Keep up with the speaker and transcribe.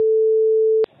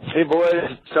Hey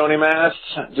boys, Tony Mast.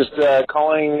 Just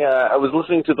calling. I was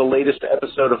listening to the latest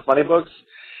episode of Funny Books,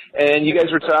 and you guys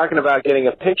were talking about getting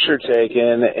a picture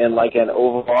taken in like an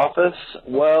Oval Office.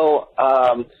 Well,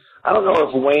 I don't know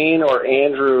if Wayne or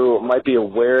Andrew might be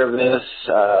aware of this.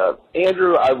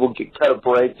 Andrew, I will cut a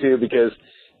break to because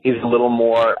he's a little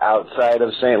more outside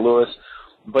of St. Louis.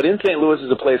 But in St. Louis is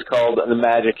a place called the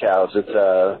Magic House. It's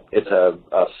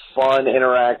a fun,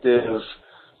 interactive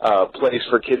place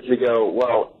for kids to go.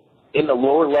 Well, in the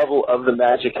lower level of the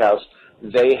Magic House,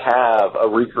 they have a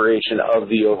recreation of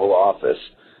the Oval Office.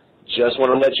 Just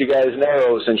want to let you guys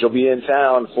know, since you'll be in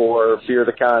town for Fear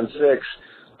the Con 6,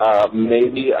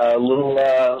 maybe a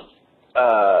little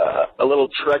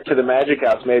trek to the Magic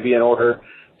House, maybe in order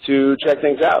to check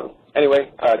things out.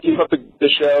 Anyway, keep up the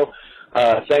show.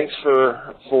 Thanks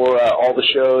for all the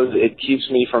shows. It keeps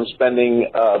me from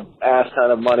spending ass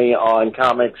ton of money on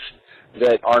comics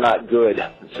that are not good.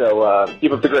 So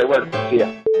keep up the great work. See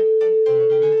ya.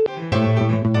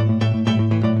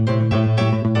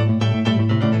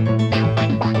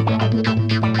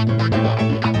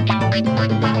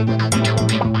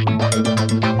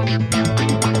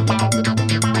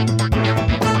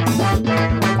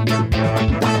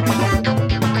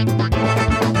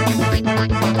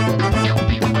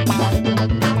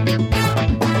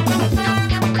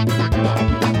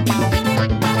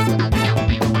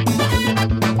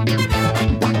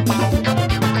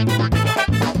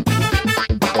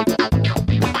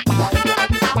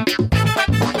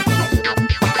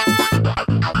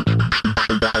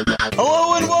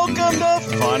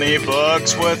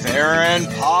 Books with Aaron,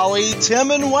 Polly, Tim,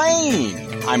 and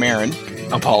Wayne. I'm Aaron.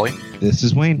 I'm Polly. This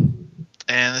is Wayne.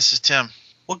 And this is Tim.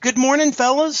 Well, good morning,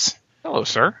 fellas. Hello,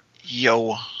 sir.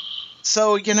 Yo.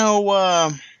 So,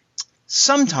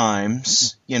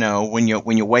 sometimes, when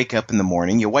you wake up in the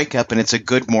morning, you wake up and it's a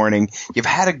good morning. You've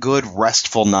had a good,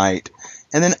 restful night.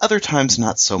 And then other times,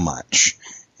 not so much.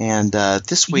 And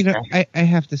this week... I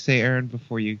have to say, Aaron,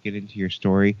 before you get into your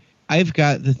story... I've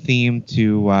got the theme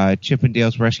to Chip 'n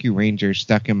Dale's Rescue Rangers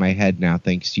stuck in my head now,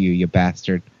 thanks to you, you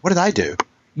bastard. What did I do?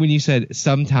 When you said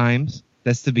sometimes,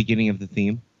 that's the beginning of the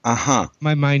theme. Uh-huh.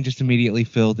 My mind just immediately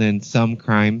filled in some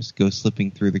crimes go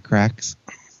slipping through the cracks.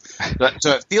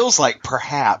 So it feels like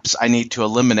perhaps I need to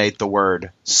eliminate the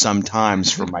word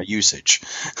sometimes from my usage.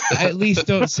 At least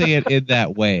don't say it in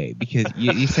that way, because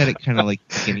you said it kind of like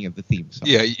the beginning of the theme song.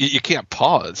 Yeah, you can't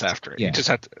pause after it. Yeah. You just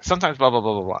have to, sometimes blah, blah,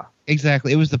 blah, blah, blah.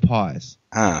 Exactly. It was the pause.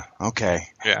 Okay.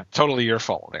 Yeah, totally your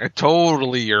fault there.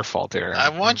 Totally your fault there. I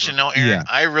want you to know, Aaron, Yeah.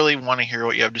 I really want to hear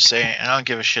what you have to say, and I don't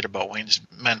give a shit about Wayne's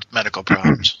medical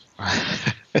problems.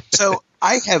 So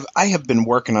I have been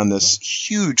working on this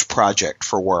huge project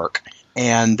for work,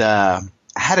 and I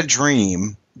had a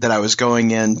dream that I was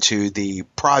going into the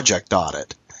project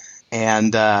audit.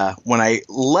 And when I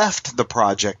left the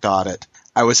project audit,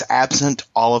 I was absent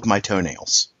all of my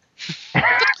toenails.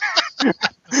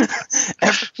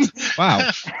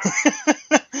 Wow.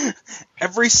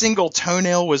 Every single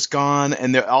toenail was gone,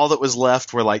 and all that was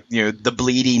left were like, the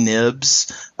bleedy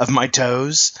nibs of my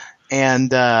toes.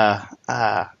 And as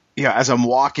I'm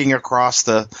walking across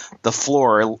the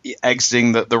floor,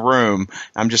 exiting the room,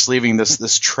 I'm just leaving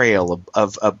this trail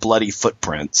of bloody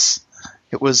footprints.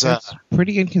 It was That's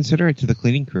pretty inconsiderate to the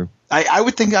cleaning crew. I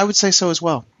would say so as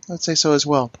well.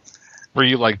 Were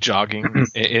you like jogging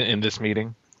in this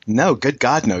meeting? No, good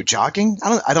God, no. Jogging?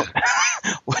 I don't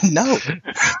no.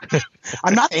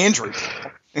 I'm not Andrew.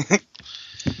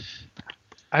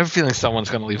 I have a feeling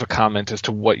someone's going to leave a comment as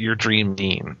to what your dream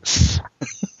means.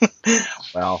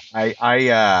 Well,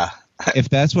 I If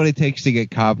that's what it takes to get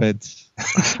comments.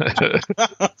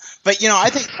 But I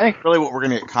think really what we're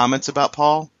going to get comments about,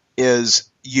 Paul, is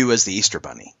you as the Easter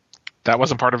Bunny. That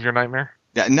wasn't part of your nightmare?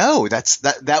 Yeah, no,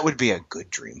 that would be a good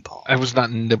dream, Paul. I was not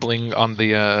nibbling on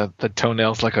the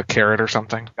toenails like a carrot or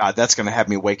something. God, that's going to have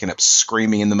me waking up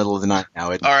screaming in the middle of the night now. All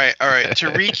right. To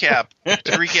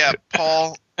recap,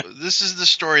 Paul, this is the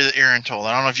story that Aaron told.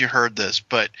 I don't know if you heard this,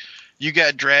 but you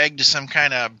got dragged to some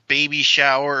kind of baby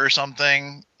shower or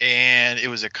something, and it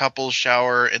was a couple's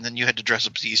shower, and then you had to dress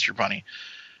up as the Easter Bunny.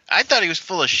 I thought he was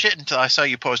full of shit until I saw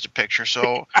you post a picture,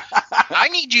 so I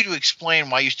need you to explain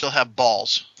why you still have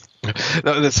balls.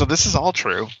 No, so this is all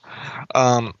true.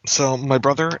 So my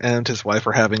brother and his wife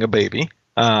are having a baby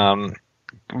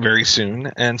very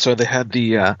soon, and so they had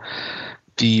the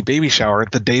baby shower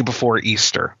the day before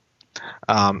Easter.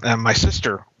 And my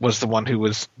sister was the one who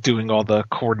was doing all the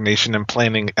coordination and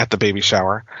planning at the baby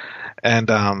shower.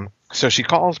 And so she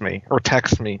calls me or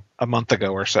texts me a month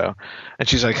ago or so, and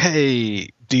she's like, "Hey,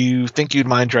 do you think you'd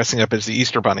mind dressing up as the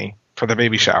Easter Bunny for the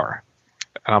baby shower?"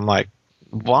 And I'm like,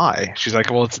 why? She's like,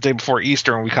 well, it's the day before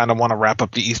Easter, and we kind of want to wrap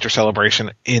up the Easter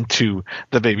celebration into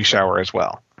the baby shower as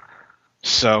well.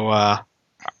 So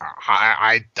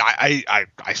I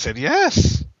said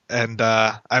yes, and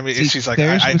I mean, she's like,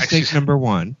 there's mistake number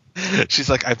one. She's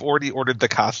like, I've already ordered the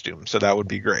costume, so that would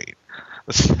be great.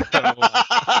 So,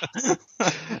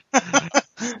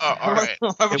 all right.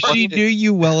 She knew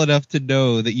you well enough to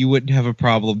know that you wouldn't have a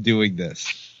problem doing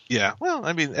this. Yeah, well,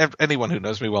 I mean, anyone who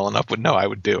knows me well enough would know I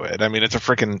would do it. I mean, it's a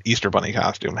freaking Easter Bunny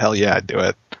costume. Hell yeah, I'd do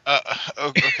it.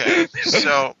 Okay,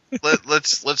 so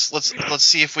let's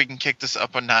see if we can kick this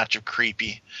up a notch of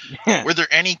creepy. Were there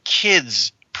any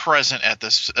kids present at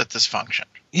this function?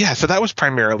 Yeah, so that was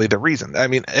primarily the reason. I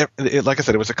mean, like I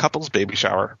said, it was a couple's baby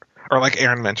shower, or like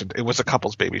Aaron mentioned, it was a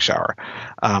couple's baby shower.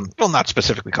 Well, not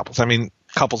specifically couples. I mean,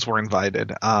 couples were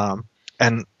invited,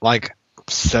 and like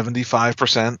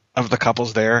 75% of the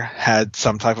couples there had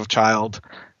some type of child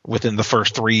within the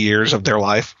first 3 years of their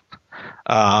life.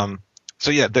 So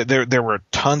yeah, there were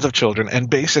tons of children, and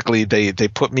basically they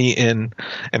put me in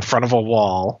front of a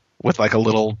wall with like a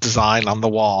little design on the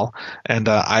wall, and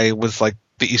I was like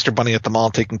the Easter Bunny at the mall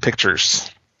taking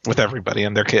pictures with everybody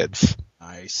and their kids.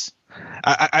 Nice.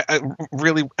 I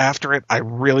really, after it, I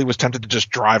really was tempted to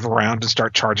just drive around and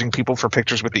start charging people for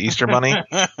pictures with the Easter Bunny.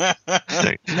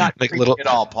 Not creepy at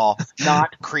all, Paul.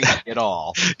 Not creepy at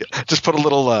all. Just put a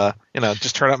little,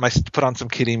 just put on some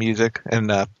kiddie music and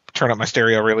turn up my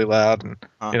stereo really loud, and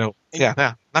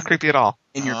not creepy at all.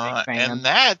 In your big fan. And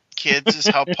that, kids, is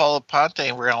how Paul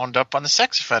Aponte wound up on the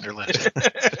sex offender list.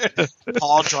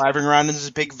 Paul driving around in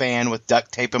his big van with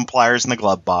duct tape and pliers in the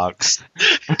glove box.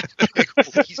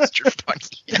 Easter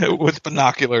Bunny. With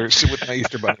binoculars with my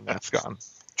Easter Bunny mask on.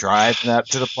 Driving up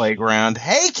to the playground.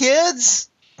 Hey, kids!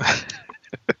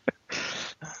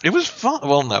 It was fun.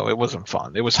 Well, no, it wasn't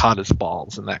fun. It was hot as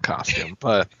balls in that costume,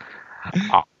 but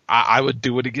I would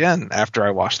do it again after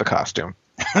I washed the costume.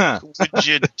 Would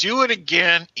you do it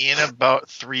again in about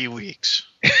 3 weeks?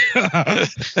 No.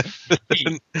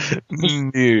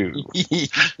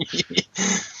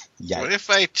 What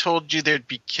if I told you there'd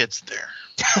be kids there?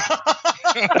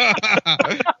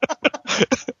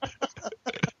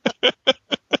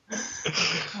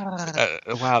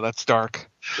 Wow, that's dark.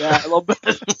 Yeah, a little bit.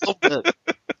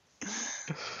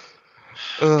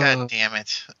 God damn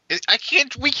it!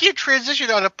 We can't transition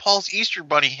out of Paul's Easter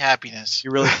Bunny happiness. You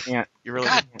really can't.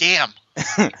 God damn.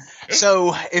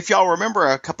 So, if y'all remember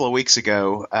a couple of weeks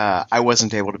ago, I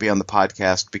wasn't able to be on the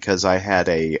podcast because I had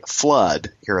a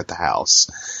flood here at the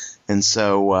house. And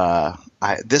so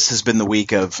this has been the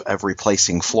week of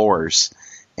replacing floors.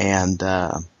 And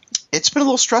it's been a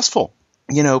little stressful.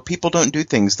 You know, people don't do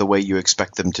things the way you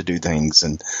expect them to do things.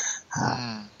 And,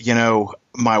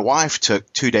 my wife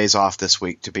took 2 days off this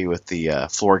week to be with the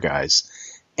floor guys.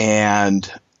 And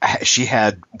she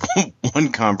had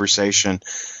one conversation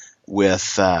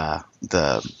with the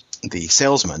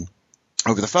salesman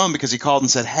over the phone because he called and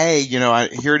said, hey,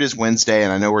 here it is Wednesday,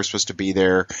 and I know we're supposed to be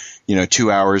there, 2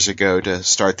 hours ago to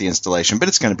start the installation, but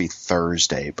it's going to be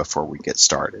Thursday before we get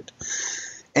started.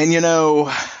 And,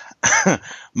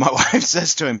 my wife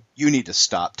says to him, you need to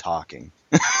stop talking.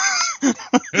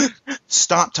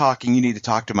 Stop talking. You need to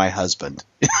talk to my husband.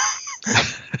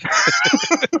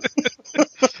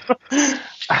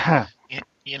 I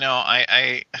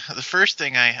the first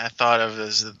thing I thought of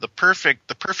is the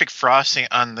perfect frosting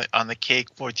on the cake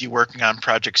with you working on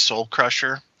Project Soul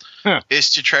Crusher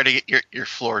is to try to get your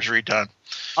floors redone.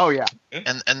 Oh yeah.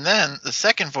 And then the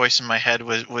second voice in my head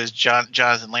was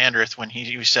Jonathan Landreth when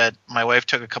he said my wife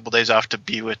took a couple days off to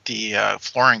be with the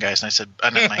flooring guys, and I said,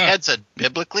 and my head said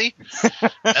biblically,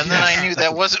 and then I knew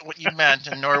that wasn't what you meant,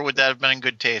 and nor would that have been in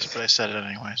good taste, but I said it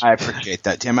anyways. I appreciate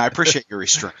that, Tim. I appreciate your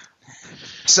restraint.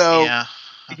 So yeah.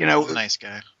 Nice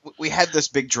guy. We had this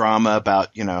big drama about,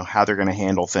 how they're going to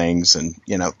handle things, and,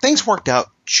 things worked out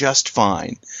just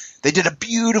fine. They did a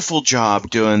beautiful job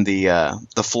doing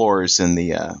the floors in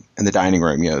the dining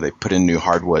room. They put in new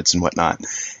hardwoods and whatnot.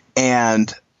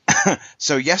 And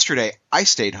so yesterday I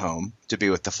stayed home to be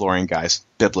with the flooring guys,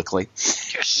 biblically.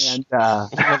 Yes. And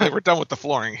when they were done with the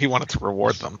flooring, he wanted to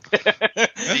reward them.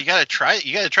 You gotta try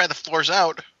the floors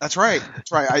out. That's right.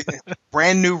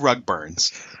 Brand new rug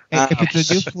burns. If it's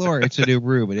a new floor, it's a new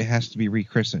room, and it has to be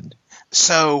rechristened.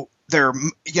 So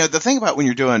the thing about when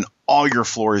you're doing all your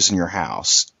floors in your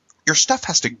house, your stuff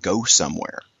has to go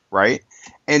somewhere, right?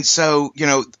 And so,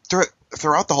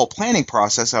 throughout the whole planning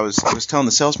process, I was telling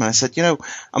the salesman, I said, I'm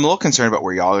a little concerned about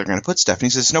where y'all are going to put stuff. And he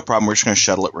says, no problem, we're just going to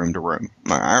shuttle it room to room.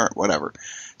 I'm like, all right, whatever.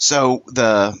 So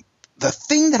the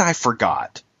thing that I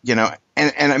forgot, and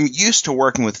I'm used to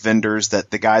working with vendors that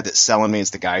the guy that's selling me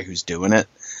is the guy who's doing it.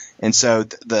 And so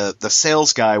the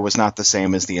sales guy was not the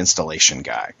same as the installation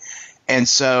guy. And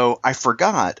so I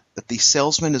forgot that the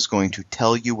salesman is going to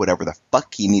tell you whatever the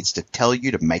fuck he needs to tell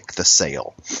you to make the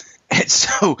sale. And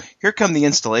so here come the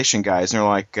installation guys, and they're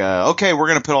like, okay, we're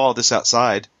going to put all this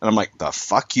outside. And I'm like, the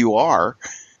fuck you are?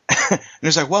 And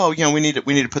he's like, well, we need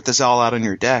to put this all out on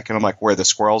your deck. And I'm like, where the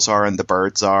squirrels are and the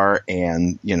birds are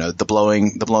and, the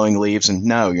blowing leaves. And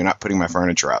no, you're not putting my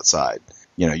furniture outside.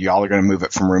 Y'all are going to move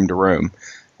it from room to room.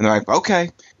 And they're like,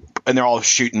 okay. And they're all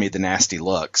shooting me the nasty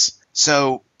looks.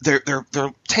 So they're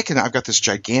taking, I've got this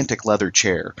gigantic leather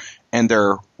chair, and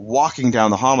they're walking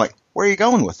down the hall. I'm like, where are you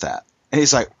going with that? And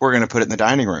he's like, we're going to put it in the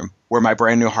dining room where my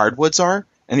brand new hardwoods are.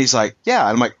 And he's like, yeah.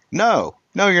 And I'm like, no,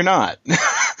 you're not.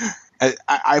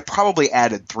 I probably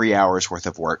added 3 hours worth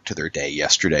of work to their day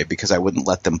yesterday because I wouldn't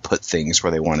let them put things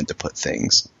where they wanted to put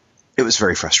things. It was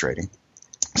very frustrating.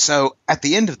 So at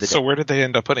the end of the day. So where did they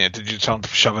end up putting it? Did you tell them to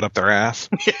shove it up their ass?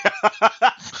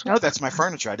 No, that's my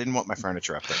furniture. I didn't want my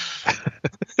furniture up there.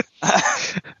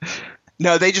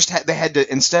 No, they had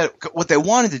to instead. What they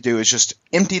wanted to do is just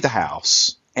empty the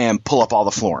house and pull up all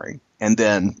the flooring and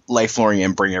then lay flooring in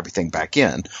and bring everything back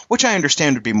in, which I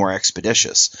understand would be more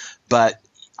expeditious. But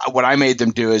what I made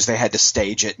them do is they had to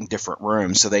stage it in different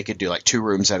rooms so they could do like 2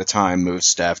 rooms at a time, move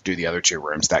stuff, do the other 2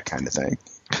 rooms, that kind of thing.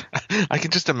 I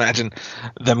can just imagine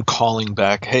them calling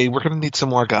back, hey, we're going to need some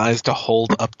more guys to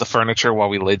hold up the furniture while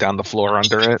we lay down the floor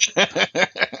under it.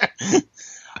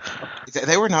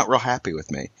 They were not real happy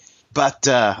with me. But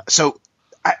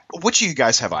which of you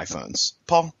guys have iPhones?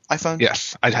 Paul, iPhone?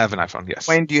 Yes, I have an iPhone, yes.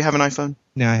 Wayne, do you have an iPhone?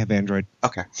 No, I have Android.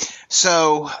 Okay.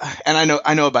 So, and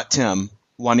I know about Tim.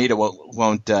 Juanita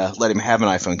won't let him have an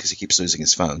iPhone because he keeps losing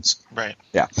his phones. Right.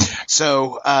 Yeah.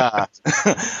 So, have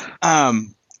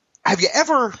you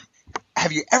ever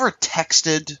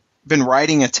texted, been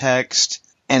writing a text,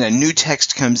 and a new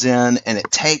text comes in, and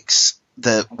it takes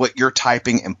what you're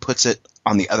typing and puts it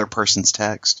on the other person's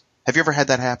text? Have you ever had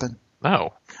that happen?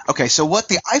 No. Okay, so what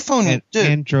the iPhone will do?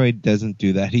 Android doesn't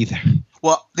do that either.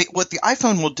 Well, what the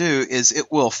iPhone will do is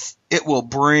it will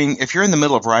bring, if you're in the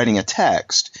middle of writing a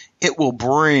text, it will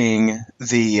bring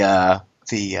the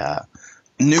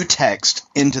new text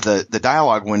into the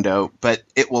dialog window, but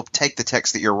it will take the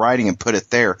text that you're writing and put it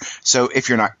there. So if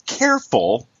you're not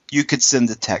careful, you could send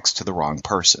the text to the wrong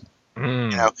person.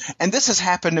 And this has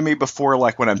happened to me before,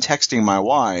 like when I'm texting my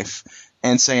wife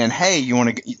and saying, hey,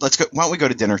 let's go, why don't we go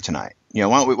to dinner tonight?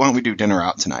 Why don't we do dinner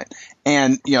out tonight?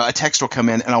 And, a text will come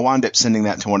in, and I'll wind up sending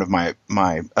that to one of my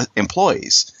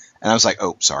employees. And I was like,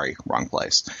 oh, sorry, wrong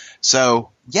place. So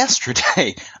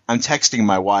yesterday I'm texting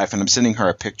my wife, and I'm sending her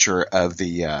a picture of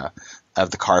the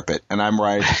carpet, and I'm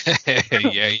writing.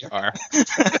 Yeah, you are.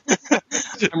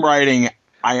 I'm writing,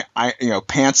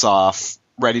 pants off,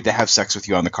 ready to have sex with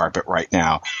you on the carpet right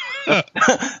now.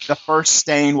 The first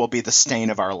stain will be the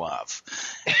stain of our love.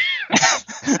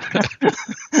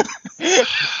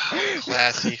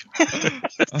 Classy.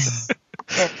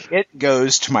 It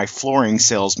goes to my flooring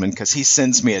salesman because he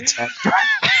sends me a text.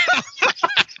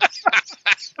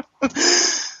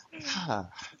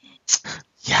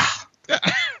 Yeah.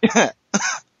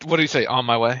 What do you say? On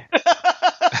my way?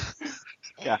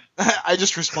 Yeah. I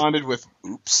just responded with,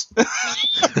 oops.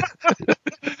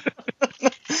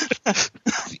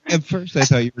 At first, I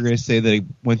thought you were going to say that he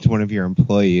went to one of your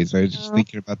employees. I was just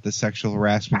thinking about the sexual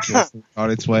harassment case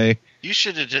on its way. He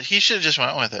should have just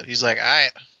went with it. He's like, all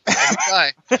right,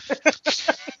 bye.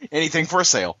 Anything for a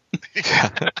sale.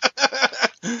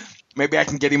 Maybe I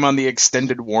can get him on the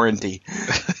extended warranty.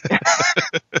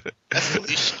 That's what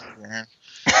he should do.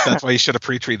 That's why you should have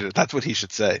pre-treated it. That's what he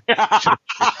should say.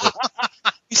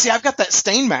 You see, I've got that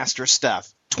Stainmaster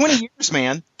stuff. 20 years,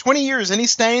 man. 20 years. Any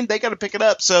stain, they got to pick it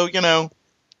up. So,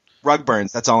 rug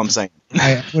burns. That's all I'm saying.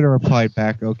 I would have replied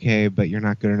back, okay, but you're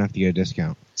not good enough to get a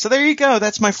discount. So there you go.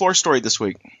 That's my floor story this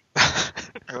week.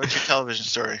 What's your television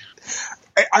story?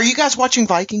 Are you guys watching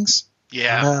Vikings?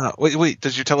 Yeah. Wait.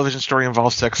 Does your television story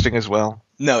involve sexting as well?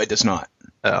 No, it does not.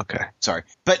 Oh, okay. Sorry.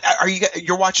 But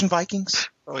you're watching Vikings?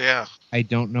 Oh, yeah. I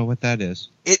don't know what that is.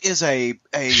 It is a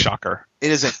shocker. It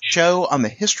is a show on the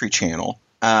History Channel,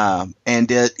 and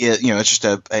it's just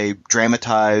a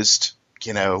dramatized,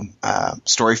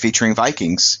 story featuring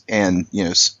Vikings and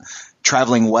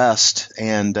traveling west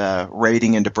and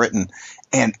raiding into Britain.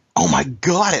 And oh my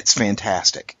God, it's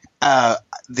fantastic.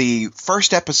 The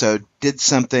first episode did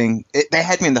something. They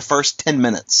had me in the first 10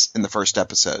 minutes in the first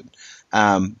episode.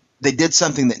 They did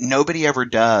something that nobody ever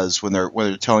does when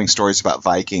they're telling stories about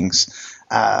Vikings.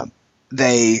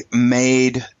 They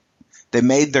made they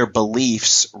made their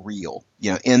beliefs real.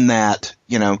 In that,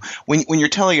 when you're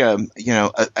telling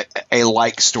a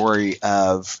like story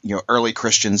of, early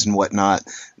Christians and whatnot,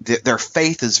 their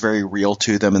faith is very real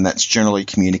to them, and that's generally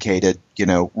communicated,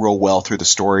 real well through the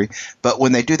story. But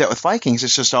when they do that with Vikings,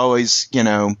 it's just always,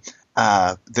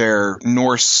 their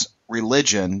Norse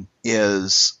religion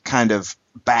is kind of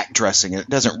backdressing. It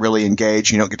doesn't really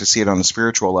engage. You don't get to see it on a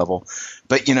spiritual level.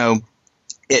 But,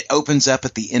 it opens up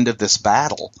at the end of this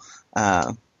battle,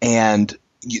 and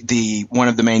one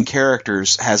of the main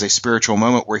characters has a spiritual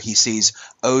moment where he sees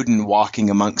Odin walking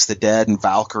amongst the dead and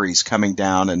Valkyries coming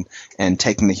down and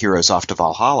taking the heroes off to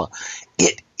Valhalla.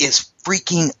 It is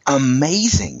freaking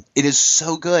amazing. It is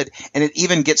so good. And it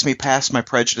even gets me past my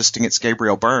prejudice against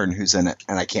Gabriel Byrne, who's in it.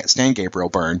 And I can't stand Gabriel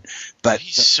Byrne. But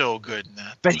he's so good in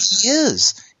that. But he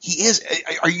is. He is.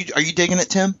 Are you digging it,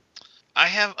 Tim? I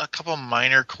have a couple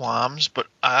minor qualms, but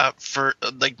for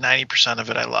like 90% of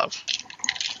it, I love.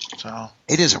 So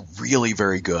it is really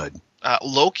very good.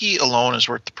 Loki alone is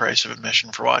worth the price of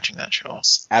admission for watching that show.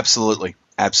 Absolutely.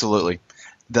 And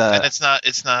it's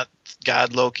not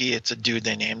God Loki; it's a dude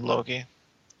they named Loki.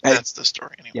 That's the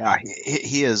story, anyway. Yeah,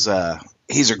 he is.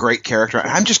 He's a great character.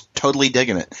 I'm just totally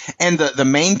digging it. And the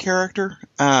main character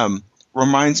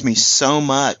reminds me so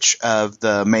much of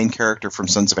the main character from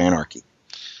Sons of Anarchy.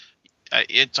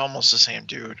 It's almost the same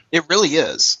dude. It really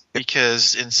is.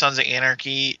 Because in Sons of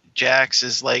Anarchy, Jax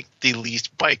is like the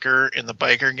least biker in the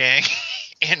biker gang.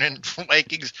 And in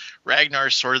Vikings, Ragnar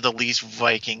is sort of the least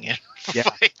Viking in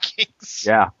Vikings.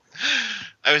 Yeah.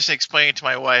 I was explaining to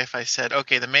my wife, I said,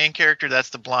 okay, the main character, that's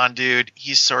the blonde dude.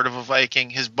 He's sort of a Viking.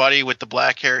 His buddy with the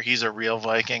black hair, he's a real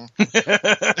Viking.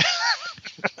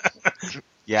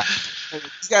 Yeah.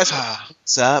 These guys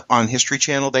what's up on History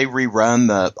Channel. They rerun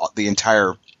the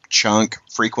entire chunk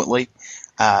frequently.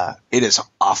 It is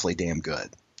awfully damn good.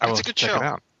 It's a good show. It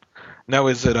out. Now,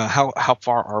 is it how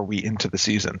far are we into the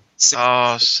season?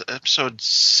 Episode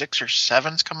 6 or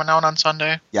 7's coming out on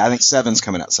Sunday. Yeah, I think 7's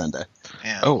coming out Sunday.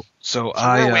 Yeah. Oh, so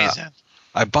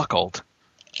I buckled.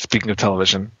 Speaking of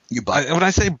television, you buckled. When I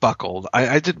say buckled,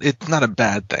 I did. It's not a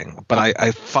bad thing, but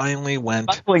I finally went.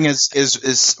 Buckling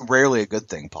is rarely a good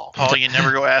thing, Paul. Paul, you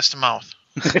never go ass to mouth.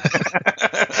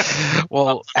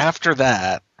 Well, after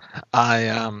that,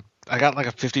 I got like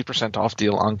a 50% off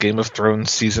deal on Game of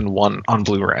Thrones Season 1 on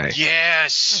Blu-ray.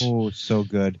 Yes! Oh, so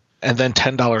good. And then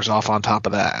 $10 off on top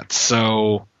of that.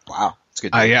 So wow, it's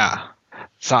good. Yeah.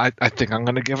 So I think I'm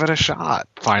going to give it a shot,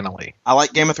 finally. I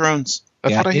like Game of Thrones.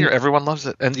 That's what I hear. Everyone loves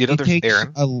it. And, there's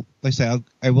Aaron.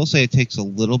 I will say it takes a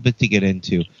little bit to get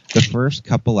into. The first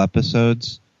couple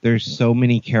episodes, there's so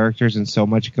many characters and so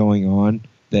much going on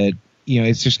that,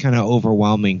 it's just kind of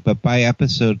overwhelming. But by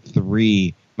episode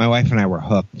 3... my wife and I were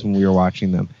hooked when we were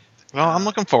watching them. Well, I'm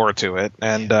looking forward to it,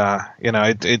 and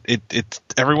it's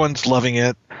everyone's loving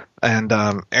it. And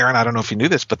Aaron, I don't know if you knew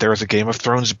this, but there is a Game of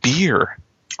Thrones beer.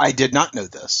 I did not know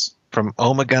this. From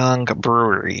Omegang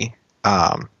Brewery.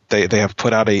 They have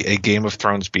put out a Game of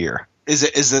Thrones beer.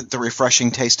 Is it the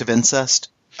refreshing taste of incest?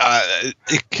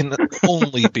 It can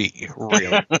only be,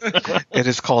 really. It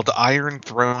is called Iron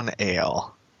Throne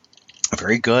Ale.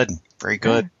 Very good. Very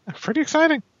good. Yeah, pretty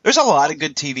exciting. There's a lot of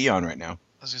good TV on right now.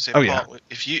 I was going to say, Paul,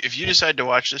 if you decide to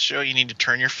watch this show, you need to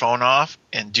turn your phone off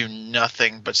and do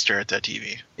nothing but stare at that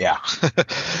TV. Yeah.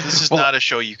 This is not a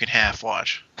show you can half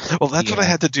watch. Well, that's what I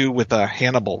had to do with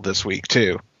Hannibal this week,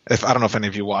 too. I don't know if any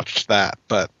of you watched that,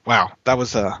 but wow, that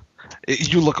was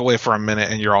you look away for a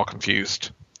minute and you're all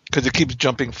confused. Because it keeps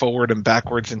jumping forward and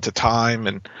backwards into time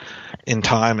and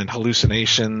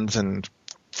hallucinations and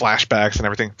flashbacks and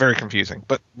everything. Very confusing,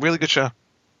 but really good show.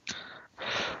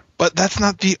 But that's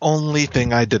not the only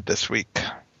thing I did this week.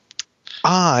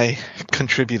 I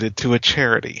contributed to a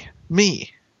charity.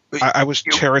 Me. I was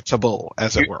charitable,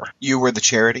 as it were. You were the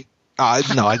charity?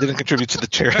 No, I didn't contribute to the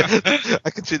charity.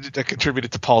 I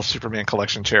contributed to Paul's Superman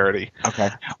Collection charity. Okay.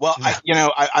 Well,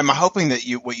 I'm hoping that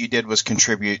what you did was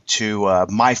contribute to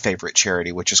my favorite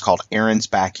charity, which is called Aaron's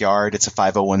Backyard. It's a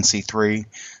 501c3.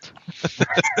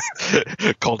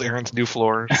 Called Aaron's New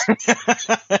Floors.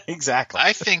 Exactly.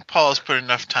 I think Paul has put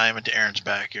enough time into Aaron's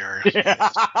backyard. I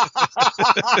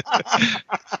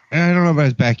don't know about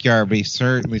his backyard, but he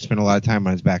certainly spent a lot of time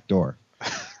on his back door.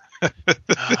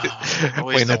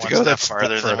 Always one step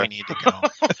farther than we need to go.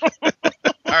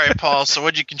 All right, Paul. So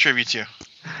what'd you contribute to?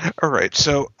 All right.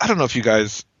 So I don't know if you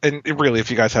guys, and really,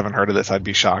 if you guys haven't heard of this, I'd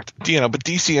be shocked. But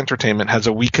DC Entertainment has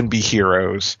a We Can Be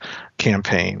Heroes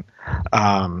campaign,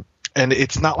 and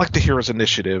it's not like the Heroes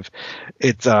Initiative.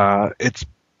 It's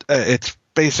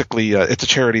basically it's a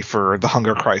charity for the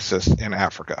hunger crisis in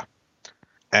Africa,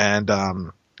 and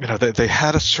they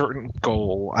had a certain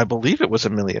goal. I believe it was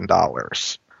 $1 million,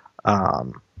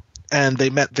 and they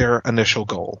met their initial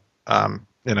goal.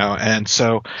 And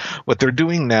so what they're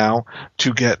doing now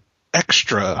to get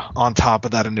extra on top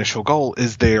of that initial goal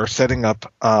is they are setting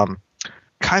up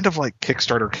kind of like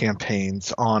Kickstarter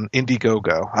campaigns on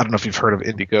Indiegogo. I don't know if you've heard of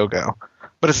Indiegogo,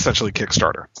 but it's essentially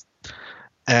Kickstarter.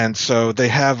 And so they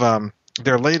have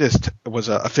their latest was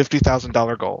a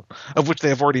 $50,000 goal, of which they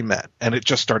have already met, and it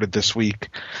just started this week.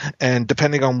 And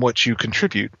depending on what you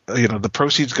contribute, the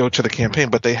proceeds go to the campaign,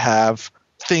 but they have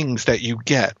things that you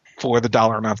get for the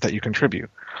dollar amount that you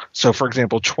contribute. So, for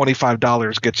example,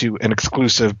 $25 gets you an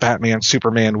exclusive Batman,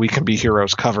 Superman, We Can Be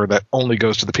Heroes cover that only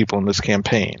goes to the people in this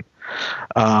campaign.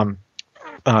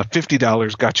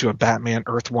 $50 got you a Batman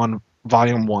Earth 1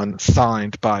 Volume 1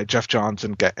 signed by Jeff Johns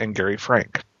and Gary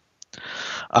Frank.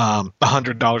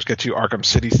 $100 gets you Arkham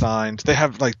City signed. They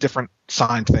have like different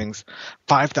signed things.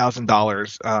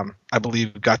 $5,000, I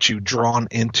believe, got you drawn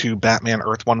into Batman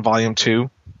Earth 1 Volume 2.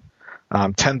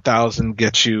 $10,000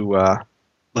 gets you, a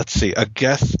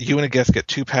guest. You and a guest get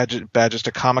 2 badges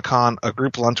to Comic-Con, a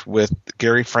group lunch with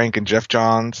Gary Frank and Jeff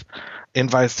Johns,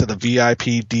 invites to the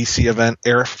VIP DC event,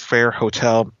 airfare,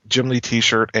 hotel, Jim Lee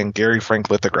T-shirt, and Gary Frank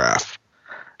lithograph.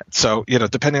 So,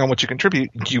 depending on what you contribute,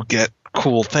 you get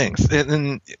cool things.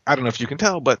 And I don't know if you can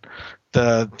tell, but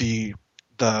the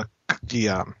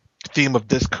theme of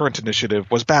this current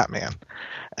initiative was Batman.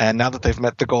 And now that they've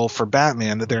met the goal for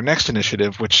Batman, their next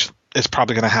initiative, which is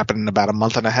probably going to happen in about a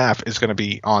month and a half, is going to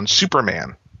be on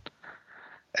Superman.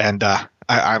 And I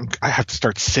have to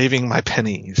start saving my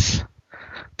pennies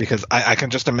because I can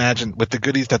just imagine with the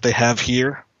goodies that they have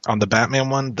here on the Batman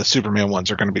one, the Superman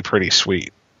ones are going to be pretty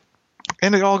sweet.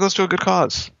 And it all goes to a good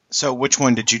cause. So which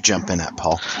one did you jump in at,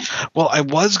 Paul? Well, I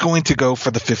was going to go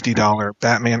for the $50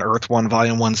 Batman Earth 1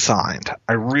 Volume 1 signed.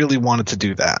 I really wanted to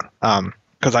do that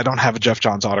because I don't have a Jeff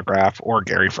Johns autograph or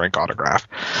Gary Frank autograph,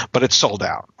 but it's sold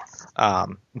out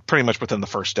pretty much within the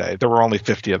first day. There were only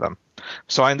 50 of them.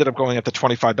 So I ended up going at the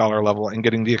 $25 level and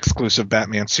getting the exclusive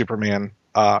Batman Superman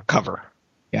cover.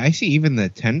 Yeah, I see even the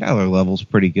 $10 level's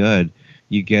pretty good.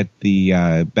 You get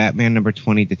the Batman number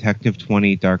 20, Detective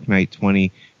 20, Dark Knight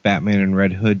 20, Batman and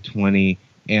Red Hood 20,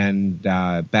 and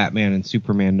Batman and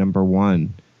Superman number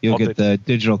 1. You'll get the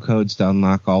digital codes to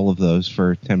unlock all of those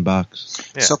for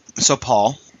 $10. Yeah. So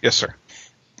Paul? Yes, sir.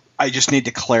 I just need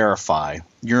to clarify.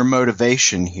 Your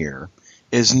motivation here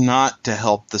is not to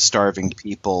help the starving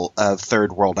people of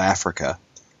Third World Africa,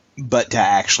 but to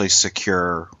actually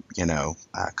secure,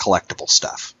 collectible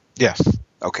stuff. Yes.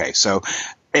 Okay, so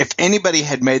if anybody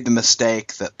had made the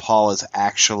mistake that Paul is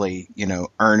actually,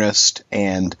 earnest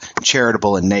and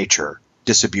charitable in nature,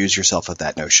 disabuse yourself of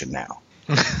that notion now.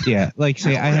 Yeah, like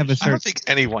say I have a certain. I don't think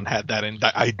anyone had that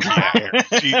idea, Aaron.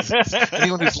 Jesus.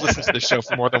 Anyone who's listened to the show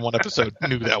for more than one episode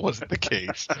knew that wasn't the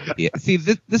case. Yeah, see,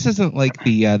 this isn't like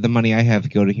the money I have to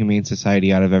go to Humane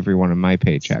Society out of every one of my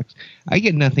paychecks. I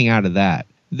get nothing out of that.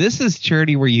 This is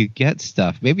charity where you get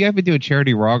stuff. Maybe I've been doing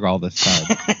charity wrong all this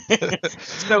time.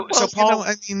 So Paul,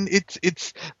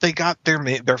 it's they got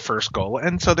their first goal,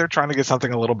 and so they're trying to get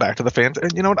something a little back to the fans.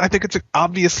 And you know what? I think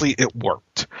obviously it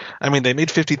worked. I mean, they made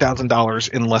 $50,000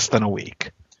 in less than a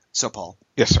week. So Paul,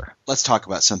 yes, sir. Let's talk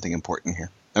about something important here.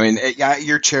 I mean,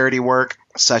 your charity work,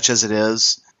 such as it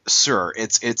is, sir,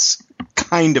 it's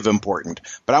kind of important.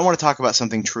 But I want to talk about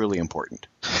something truly important.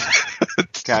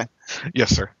 Okay.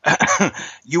 Yes, sir.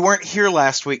 You weren't here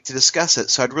last week to discuss it,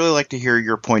 so I'd really like to hear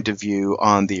your point of view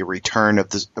on the return of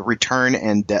the return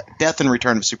and death and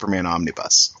return of Superman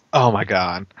Omnibus. Oh my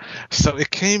God! So it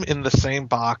came in the same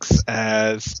box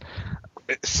as.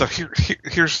 So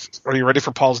here's. Are you ready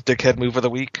for Paul's dickhead move of the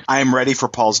week? I am ready for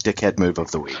Paul's dickhead move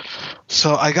of the week.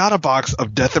 So I got a box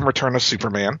of Death and Return of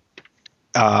Superman.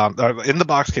 In the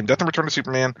box came Death and Return of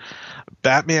Superman,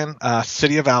 Batman,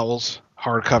 City of Owls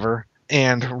hardcover,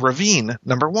 and Ravine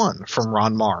 #1 from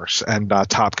Ron Mars and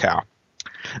Top Cow.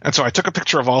 And so I took a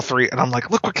picture of all three, and I'm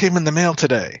like, look what came in the mail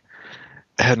today.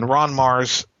 And Ron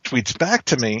Mars tweets back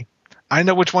to me, I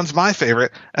know which one's my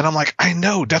favorite. And I'm like, I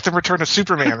know, Death and Return of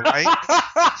Superman, right?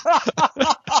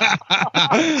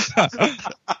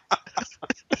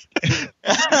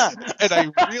 And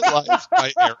I realized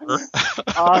my error.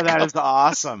 Oh, that is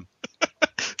awesome.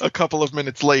 A couple of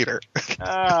minutes later.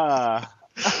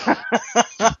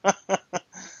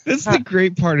 That's the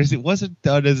great part is it wasn't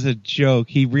done as a joke.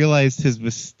 He realized his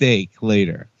mistake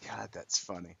later. God, that's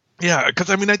funny. Yeah, because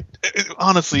I mean,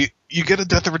 honestly, you get a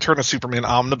Death and Return of Superman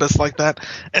omnibus like that,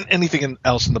 and anything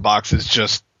else in the box is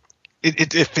just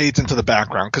it fades into the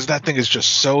background because that thing is just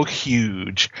so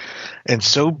huge and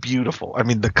so beautiful. I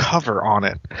mean, the cover on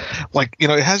it, like it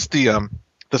has the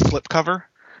slip cover,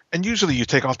 And usually you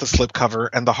take off the slipcover,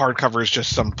 and the hardcover is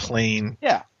just some plain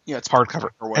Yeah, it's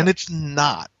hardcover. or whatever. And it's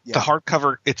not. Yeah. The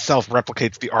hardcover itself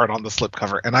replicates the art on the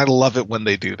slipcover, and I love it when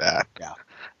they do that. Yeah.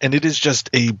 And it is just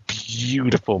a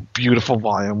beautiful, beautiful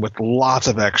volume with lots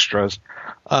of extras.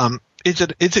 Is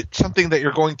it something that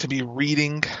you're going to be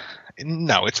reading?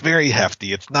 No, it's very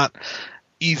hefty. It's not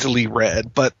easily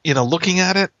read, but looking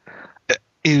at it,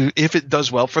 if it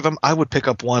does well for them, I would pick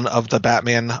up one of the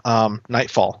Batman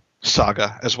Nightfall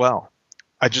saga as well.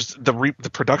 The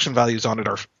production values on it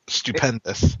are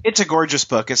stupendous. It's a gorgeous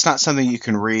book. It's not something you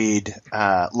can read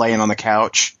laying on the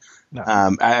couch. No.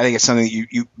 I think it's something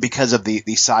you because of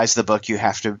the size of the book, you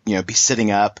have to be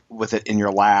sitting up with it in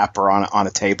your lap or on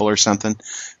a table or something.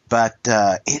 But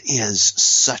it is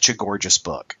such a gorgeous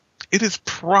book. It is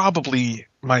probably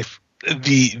because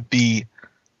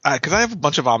I have a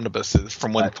bunch of omnibuses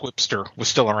from when Twipster was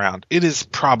still around. It is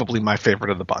probably my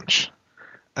favorite of the bunch.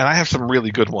 And I have some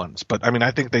really good ones, but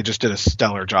I think they just did a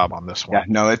stellar job on this one. Yeah,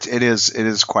 no, it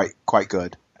is quite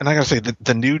good. And I gotta say,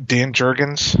 the new Dan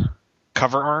Jurgens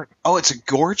cover art. Oh, it's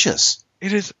gorgeous.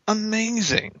 It is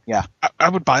amazing. Yeah. I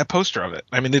would buy a poster of it.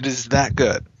 It is that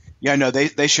good. Yeah, no,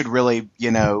 they should really,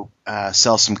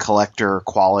 sell some collector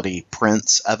quality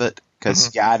prints of it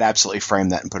because, I'd absolutely frame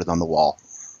that and put it on the wall.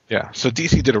 Yeah, so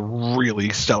DC did a really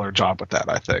stellar job with that,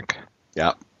 I think.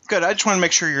 Yeah. Good. I just want to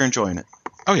make sure you're enjoying it.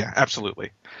 Oh, yeah,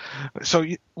 absolutely. So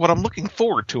what I'm looking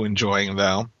forward to enjoying,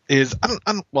 though, is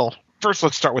well, first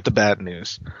let's start with the bad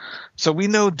news. So we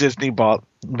know Disney bought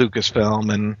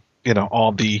Lucasfilm and,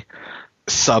 all the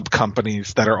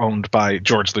sub-companies that are owned by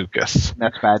George Lucas.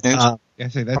 That's bad news? I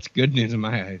say that's good news in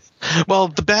my eyes. Well,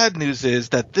 the bad news is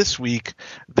that this week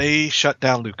they shut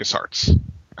down LucasArts.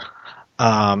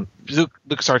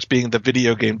 LucasArts being the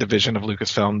video game division of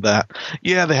Lucasfilm that,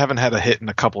 they haven't had a hit in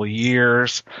a couple of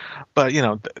years, but,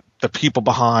 the people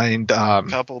behind...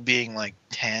 couple being like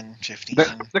 10, 15.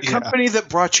 The company that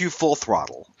brought you Full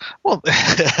Throttle. Well,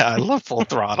 I love Full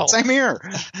Throttle. Same here.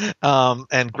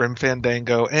 And Grim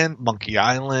Fandango and Monkey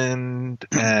Island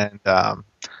and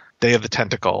Day of the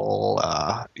Tentacle.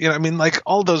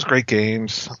 All those great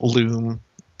games. Loom.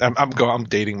 I'm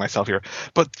dating myself here,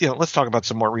 but let's talk about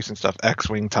some more recent stuff.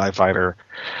 X-Wing, TIE Fighter,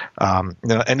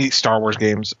 any Star Wars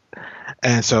games.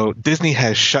 And so Disney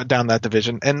has shut down that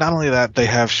division, and not only that, they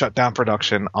have shut down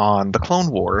production on the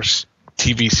Clone Wars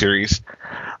TV series,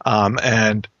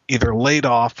 and either laid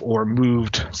off or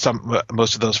moved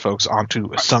most of those folks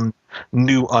onto some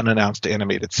new unannounced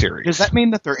animated series. Does that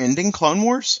mean that they're ending Clone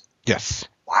Wars? Yes.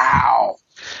 Wow.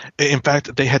 In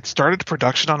fact, they had started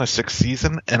production on a 6th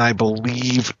season, and I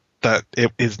believe that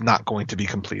it is not going to be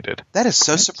completed. That is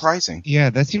so surprising.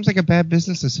 Yeah, that seems like a bad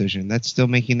business decision. That's still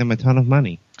making them a ton of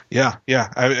money. Yeah.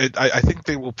 I think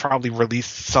they will probably release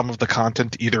some of the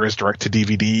content either as direct to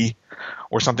DVD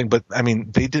or something, but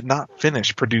they did not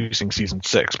finish producing season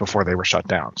 6 before they were shut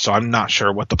down. So I'm not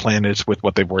sure what the plan is with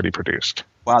what they've already produced.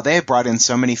 Wow, they have brought in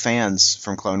so many fans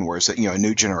from Clone Wars, a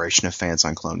new generation of fans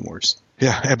on Clone Wars.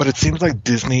 Yeah, but it seems like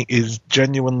Disney is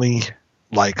genuinely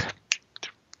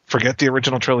forget the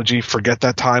original trilogy, forget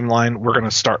that timeline. We're going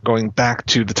to start going back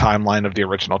to the timeline of the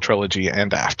original trilogy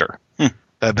and after.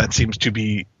 That seems to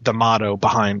be the motto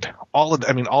behind all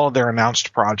of their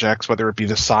announced projects, whether it be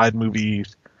the side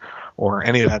movies or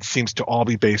any of that, seems to all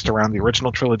be based around the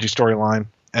original trilogy storyline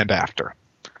and after.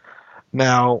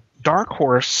 Now, Dark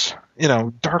Horse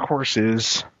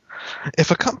is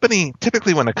if a company,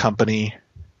 typically when a company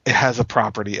it has a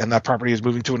property and that property is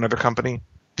moving to another company,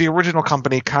 the original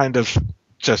company kind of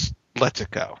just lets it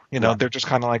go. They're just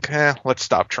kind of like, let's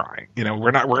stop trying.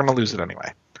 We're going to lose it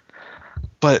anyway.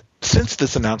 But since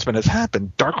this announcement has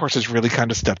happened, Dark Horse has really kind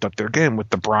of stepped up their game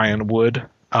with the Brian Wood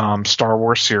Star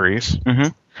Wars series. Mm-hmm.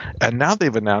 And now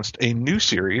they've announced a new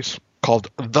series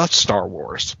called The Star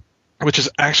Wars, which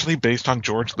is actually based on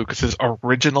George Lucas's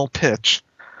original pitch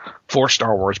for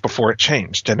Star Wars before it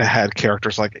changed. And it had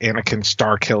characters like Anakin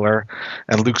Starkiller,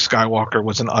 and Luke Skywalker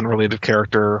was an unrelated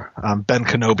character. Ben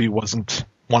Kenobi wasn't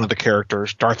one of the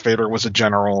characters. Darth Vader was a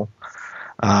general.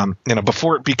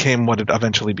 Before it became what it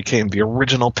eventually became, the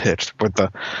original pitch with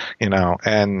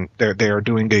and they are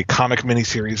doing a comic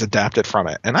miniseries adapted from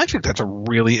it. And I think that's a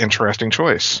really interesting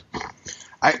choice.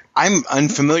 I'm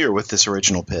unfamiliar with this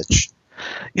original pitch.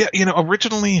 Yeah,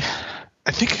 originally,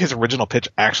 I think his original pitch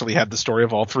actually had the story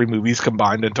of all 3 movies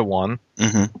combined into one.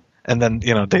 Mm-hmm. And then,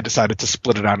 they decided to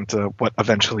split it out into what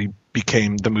eventually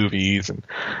became the movies.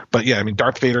 But yeah,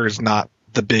 Darth Vader is not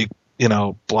the big,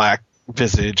 black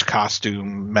visage,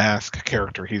 costume, mask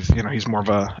character. He's more of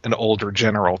an older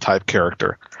general type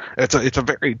character. It's a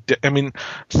very,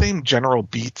 same general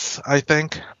beats, I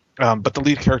think, But the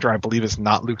lead character, I believe, is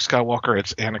not Luke Skywalker.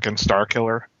 It's Anakin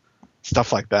Starkiller,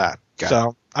 stuff like that. Got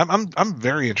So I'm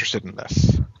very interested in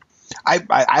this.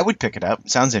 I would pick it up.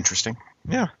 Sounds interesting.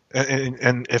 Yeah,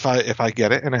 and if I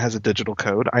get it and it has a digital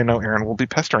code, I know Aaron will be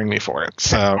pestering me for it.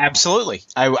 So Absolutely.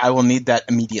 I will need that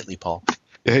immediately, Paul.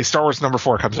 hey, Star Wars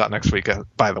 #4 comes out next week.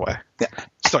 By the way, Yeah.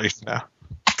 so you know.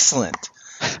 Excellent.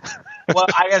 Well,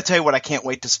 I got to tell you what I can't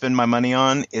wait to spend my money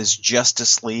on is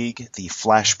Justice League: The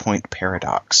Flashpoint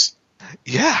Paradox.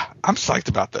 Yeah, I'm psyched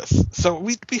about this. So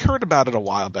we heard about it a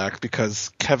while back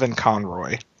because Kevin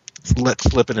Conroy let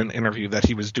slip in an interview that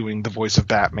he was doing the voice of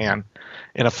Batman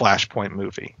in a Flashpoint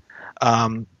movie.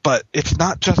 But it's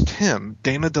not just him.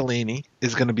 Dana Delaney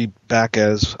is going to be back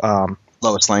as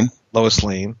Lois Lane. Lois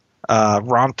Lane.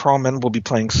 Ron Perlman will be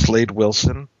playing Slade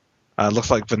Wilson.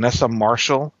 Looks like Vanessa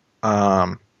Marshall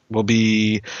will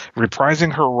be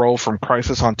reprising her role from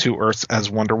Crisis on Two Earths as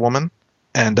Wonder Woman.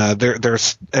 And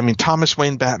there's Thomas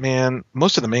Wayne Batman.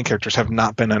 Most of the main characters have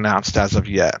not been announced as of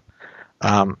yet.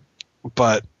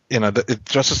 But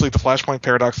Justice League: The Flashpoint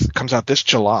Paradox comes out this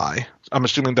July. I'm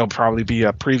assuming there'll probably be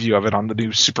a preview of it on the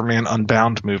new Superman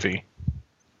Unbound movie.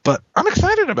 But I'm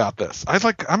excited about this.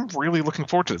 I'm really looking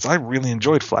forward to this. I really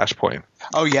enjoyed Flashpoint.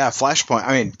 Oh yeah, Flashpoint.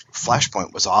 I mean,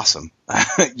 Flashpoint was awesome.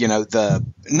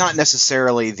 Not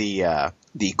necessarily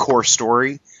the core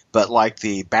story, but like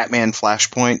the Batman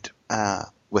Flashpoint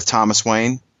with Thomas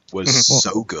Wayne was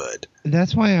so good.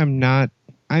 That's why I'm not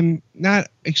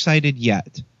excited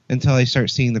yet until I start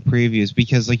seeing the previews,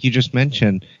 because like you just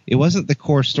mentioned, it wasn't the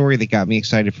core story that got me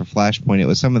excited for Flashpoint. It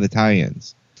was some of the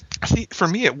tie-ins. See, for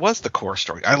me, it was the core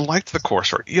story. I liked the core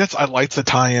story. Yes, I liked the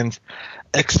tie-ins,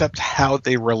 except how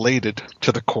they related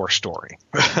to the core story.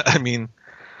 I mean,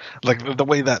 like the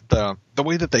way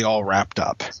that they all wrapped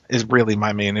up is really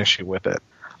my main issue with it.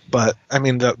 But I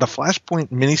mean, the Flashpoint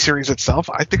miniseries itself,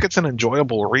 I think it's an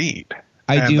enjoyable read.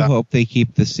 I do hope they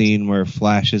keep the scene where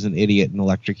Flash is an idiot and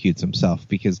electrocutes himself,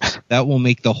 because that will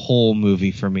make the whole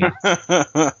movie for me.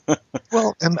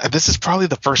 Well, and this is probably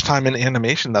the first time in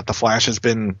animation that the Flash has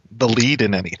been the lead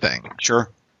in anything. Sure.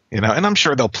 And I'm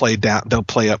sure they'll play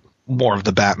up more of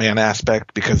the Batman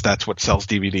aspect because that's what sells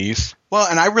DVDs. Well,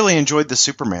 and I really enjoyed the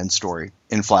Superman story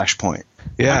in Flashpoint.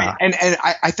 Yeah. And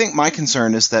I think my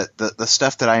concern is that the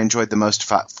stuff that I enjoyed the most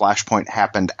about Flashpoint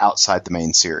happened outside the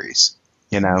main series.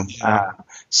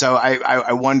 So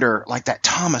I wonder, like, that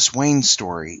Thomas Wayne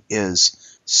story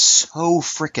is so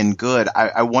freaking good.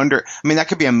 I wonder, that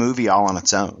could be a movie all on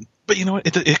its own. But you know what?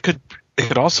 It could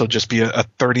also just be a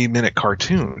 30-minute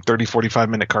cartoon,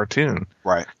 45-minute cartoon.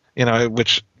 Right.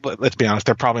 Which, let's be honest,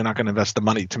 they're probably not going to invest the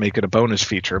money to make it a bonus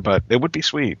feature, but it would be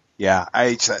sweet. Yeah,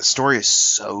 that story is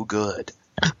so good.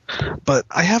 But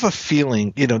I have a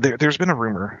feeling, there's been a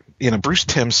rumor, Bruce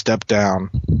Timm stepped down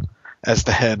as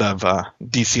the head of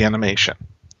DC Animation.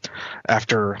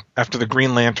 After the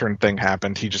Green Lantern thing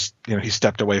happened, he just, he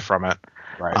stepped away from it.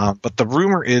 Right. But the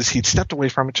rumor is he'd stepped away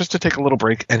from it just to take a little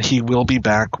break, and he will be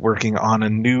back working on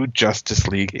a new Justice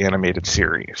League animated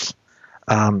series.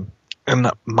 And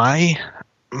my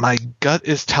gut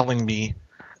is telling me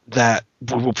that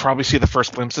we will probably see the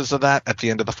first glimpses of that at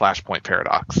the end of the Flashpoint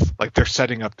Paradox. Like, they're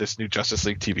setting up this new Justice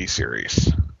League TV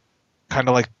series. Kind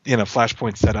of like,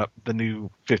 Flashpoint set up the new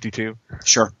 52.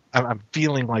 Sure. I'm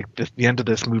feeling like the end of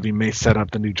this movie may set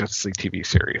up the new Justice League TV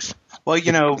series. Well,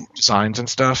 designs and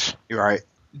stuff. You're right.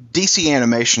 DC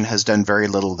Animation has done very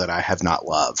little that I have not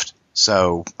loved.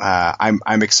 So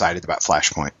I'm excited about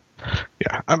Flashpoint.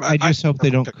 Yeah. I just hope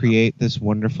they don't create this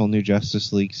wonderful new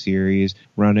Justice League series,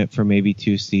 run it for maybe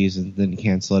 2 seasons, then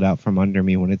cancel it out from under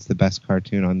me when it's the best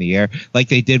cartoon on the air, like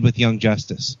they did with Young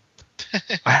Justice.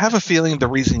 I have a feeling the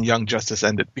reason Young Justice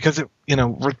ended, because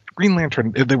Green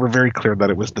Lantern, they were very clear that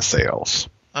it was the sales.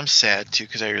 I'm sad too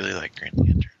because I really like Green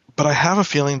Lantern. But I have a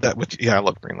feeling that I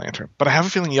love Green Lantern. But I have a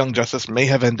feeling Young Justice may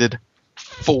have ended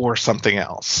for something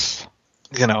else.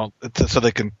 So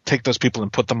they can take those people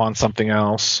and put them on something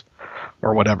else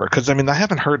or whatever. Because I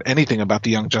haven't heard anything about the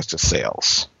Young Justice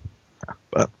sales.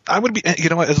 But I would be,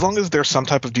 as long as there's some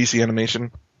type of DC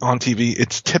animation on TV,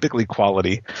 it's typically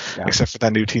quality, except for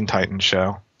that new Teen Titans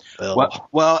show.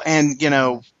 Well, and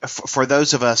for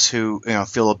those of us who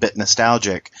feel a bit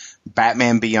nostalgic,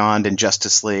 Batman Beyond and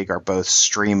Justice League are both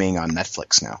streaming on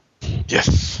Netflix now.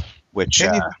 Yes, which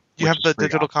you which have the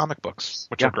digital awesome. comic books,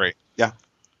 which are great. Yeah.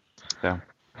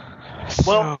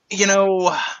 Well,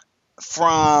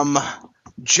 from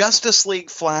Justice League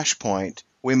Flashpoint,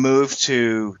 we move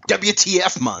to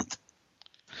WTF month.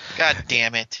 God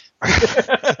damn it!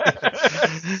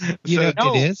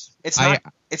 It is. It's not.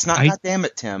 It's not. God damn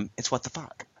it, Tim. It's what the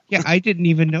fuck. Yeah, I didn't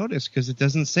even notice because it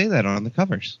doesn't say that on the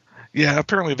covers. Yeah,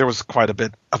 apparently there was quite a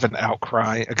bit of an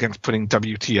outcry against putting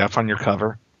WTF on your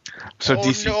cover. So Oh,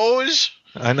 DC, noes.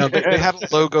 I know they had a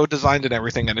logo designed and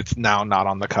everything, and it's now not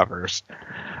on the covers.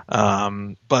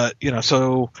 But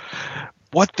so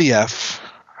what the F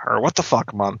or what the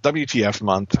fuck month, WTF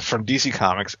month from DC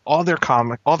Comics? All their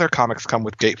comics come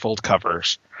with gatefold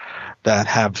covers that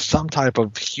have some type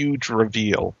of huge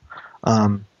reveal.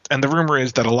 And the rumor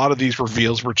is that a lot of these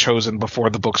reveals were chosen before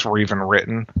the books were even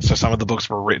written. So some of the books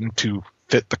were written to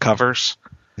fit the covers.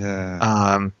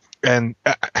 Yeah. And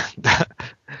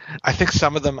I think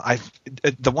some of them,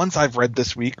 the ones I've read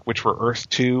this week, which were Earth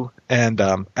 2 and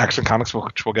Action Comics,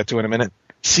 which we'll get to in a minute,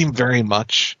 seem very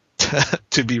much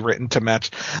to be written to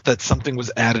match, that something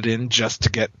was added in just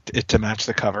to get it to match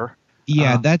the cover.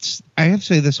 Yeah, I have to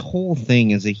say this whole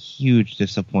thing is a huge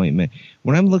disappointment.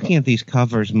 When I'm looking at these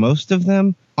covers, most of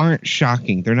them aren't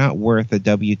shocking. They're not worth a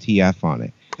WTF on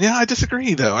it. Yeah, I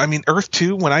disagree, though. I mean, Earth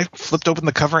 2, when I flipped open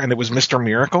the cover and it was Mr.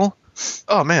 Miracle,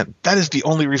 oh, man, that is the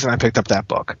only reason I picked up that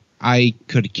book. I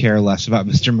could care less about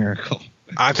Mr. Miracle.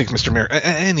 I think Mr. Miracle,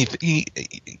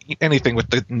 anything with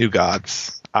the New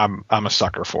Gods, I'm a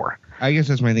sucker for. I guess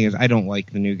that's my thing is I don't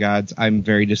like the New Gods. I'm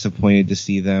very disappointed to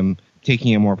see them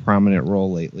taking a more prominent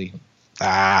role lately.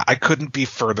 I couldn't be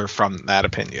further from that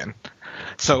opinion.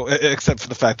 So, except for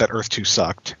the fact that Earth 2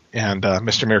 sucked, and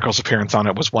Mr. Miracle's appearance on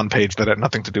it was one page that had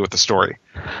nothing to do with the story.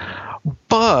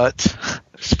 But,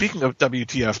 speaking of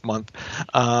WTF month,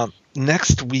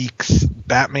 next week's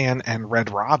Batman and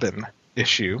Red Robin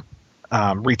issue,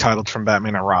 retitled from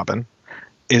Batman and Robin,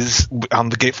 is on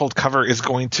the gatefold cover is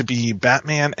going to be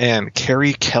Batman and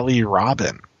Carrie Kelly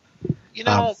Robin. You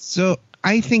know, So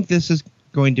I think this is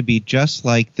going to be just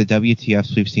like the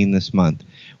WTFs we've seen this month.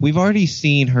 We've already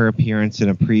seen her appearance in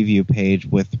a preview page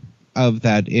of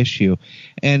that issue,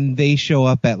 and they show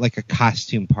up at like a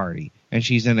costume party, and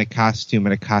she's in a costume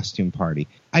at a costume party.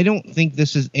 I don't think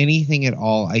this is anything at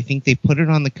all. I think they put it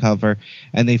on the cover,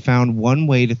 and they found one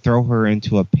way to throw her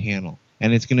into a panel,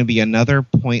 and it's going to be another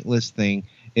pointless thing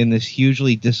in this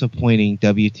hugely disappointing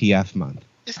WTF month.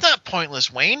 it's not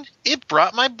pointless, Wayne. It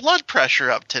brought my blood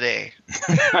pressure up today.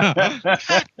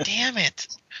 God damn it.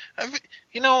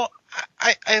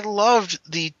 I loved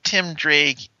the Tim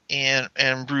Drake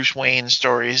and Bruce Wayne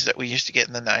stories that we used to get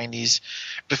in the 90s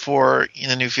before in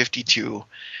the New 52.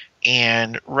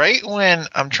 And right when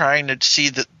I'm trying to see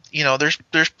that,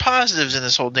 there's positives in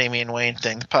this whole Damian Wayne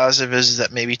thing. The positive is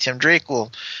that maybe Tim Drake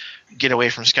will get away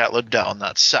from Scott Lobdell and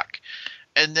not suck.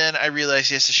 And then I realized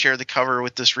he has to share the cover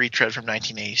with this retread from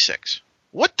 1986.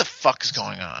 What the fuck is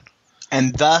going on?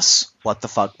 And thus, what the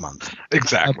fuck month.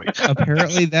 Exactly.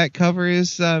 Apparently that cover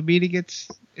is meeting its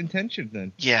intention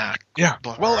then. Yeah. Yeah.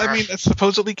 Well, I mean,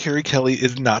 supposedly Carrie Kelly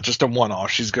is not just a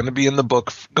one-off. She's going to be in the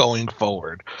book going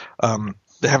forward.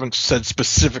 They haven't said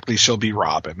specifically she'll be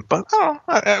Robin, but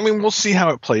I mean, we'll see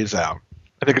how it plays out.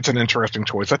 I think it's an interesting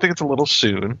choice. I think it's a little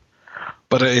soon,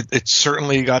 but it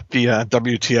certainly got the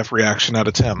WTF reaction out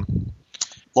of Tim.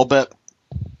 A little bit.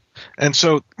 And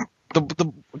so the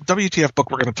WTF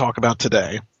book we're going to talk about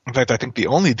today, in fact, I think the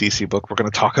only DC book we're going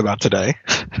to talk about today.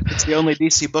 It's the only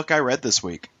DC book I read this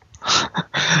week.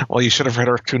 Well, you should have read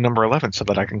Earth 2 number 11 so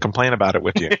that I can complain about it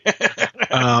with you.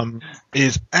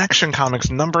 Is Action Comics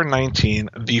number 19,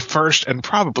 the first and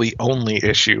probably only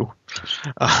issue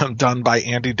done by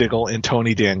Andy Diggle and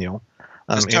Tony Daniel.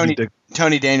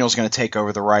 Tony Daniel's going to take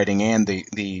over the writing and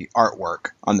the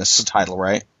artwork on this title,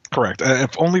 right? Correct.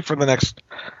 If only for the next,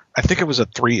 I think it was a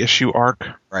 3-issue arc.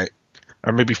 Right.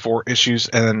 Or maybe 4 issues,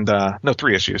 and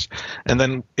 3 issues. And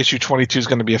then issue 22 is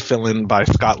going to be a fill-in by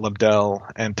Scott Lobdell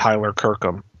and Tyler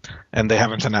Kirkham. And they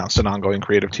haven't announced an ongoing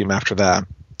creative team after that.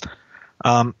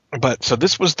 But so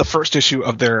this was the first issue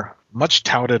of their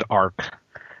much-touted arc.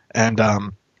 And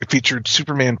it featured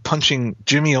Superman punching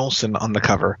Jimmy Olsen on the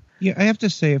cover. Yeah, I have to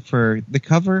say for the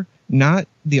cover, not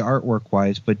the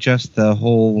artwork-wise, but just the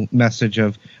whole message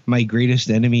of my greatest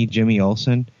enemy, Jimmy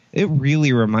Olsen, it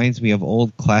really reminds me of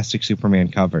old classic Superman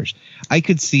covers. I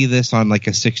could see this on like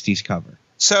a 60s cover.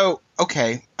 So,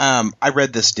 okay, I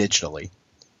read this digitally.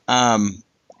 I'm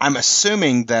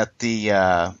assuming that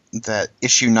that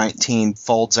issue 19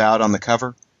 folds out on the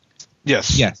cover?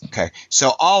 Yes. Yes. Okay,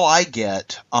 so all I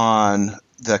get on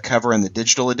the cover in the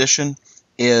digital edition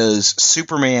is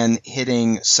Superman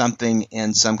hitting something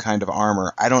in some kind of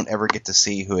armor. I don't ever get to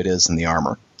see who it is in the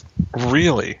armor.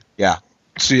 Really? Yeah.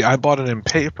 See, I bought it in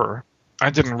paper.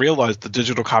 I didn't realize the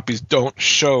digital copies don't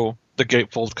show the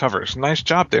gatefold covers. Nice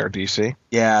job there, DC.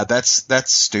 Yeah, that's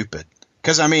stupid.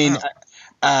 Because I mean,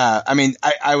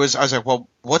 I was like, well,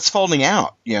 what's folding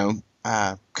out?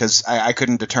 Because I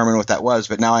couldn't determine what that was,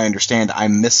 but now I understand.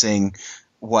 I'm missing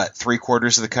what,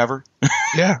 3/4 of the cover?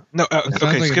 Yeah. No. It sounds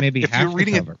Okay. like Skip, maybe if half you're the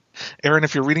reading cover. it, Aaron,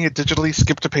 if you're reading it digitally,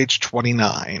 skip to page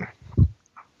 29.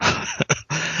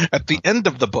 At the end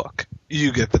of the book,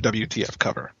 you get the WTF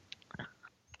cover.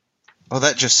 Oh,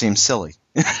 that just seems silly.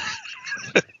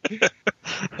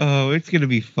 Oh, it's going to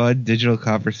be fun digital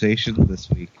conversations this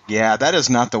week. Yeah, that is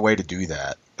not the way to do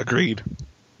that. Agreed.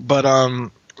 But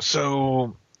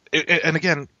so and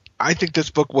again, I think this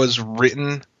book was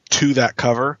written to that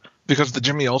cover because the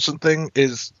Jimmy Olsen thing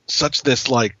is such this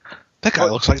like that guy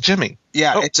looks like Jimmy.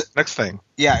 Yeah, Oh, it's next thing.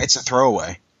 a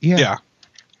throwaway. Yeah.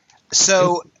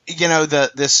 So,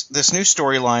 this new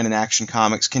storyline in Action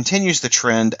Comics continues the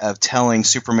trend of telling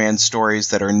Superman stories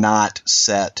that are not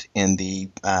set in the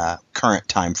current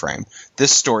time frame.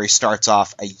 This story starts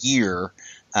off a year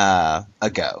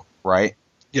ago, right?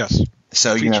 Yes.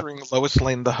 So Featuring Lois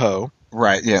Lane the Hoe.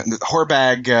 right, yeah,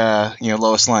 Horbag,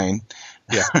 Lois Lane.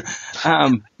 Yeah.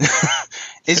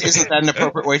 Isn't that an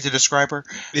appropriate way to describe her?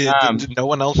 Did no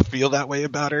one else feel that way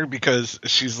about her because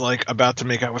she's like about to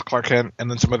make out with Clark Kent and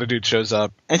then some other dude shows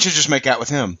up? And she'll just make out with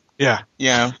him. Yeah.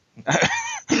 Yeah.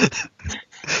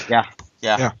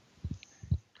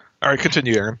 All right,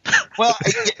 continue, Aaron. Well,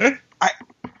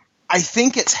 I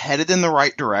think it's headed in the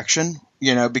right direction,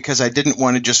 because I didn't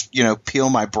want to just, peel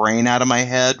my brain out of my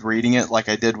head reading it like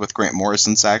I did with Grant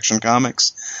Morrison's Action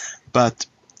Comics. But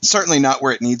certainly not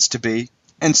where it needs to be.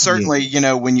 And certainly,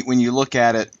 when you look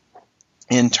at it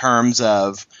in terms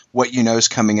of what is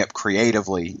coming up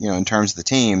creatively, in terms of the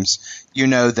teams,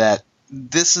 that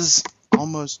this is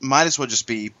almost might as well just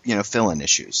be, fill-in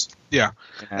issues. Yeah.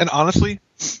 And honestly,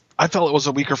 I felt it was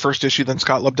a weaker first issue than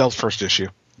Scott Lobdell's first issue.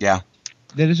 Yeah.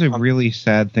 That is a really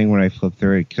sad thing when I flip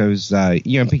through it because, I'm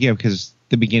picking up because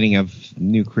the beginning of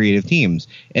new creative teams,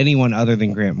 anyone other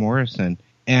than Grant Morrison.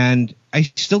 And I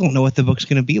still don't know what the book's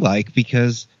going to be like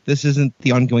because this isn't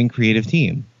the ongoing creative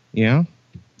team, Yeah.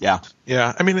 Yeah.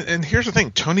 I mean, and here's the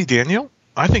thing. Tony Daniel,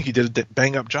 I think he did a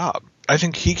bang-up job. I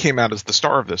think he came out as the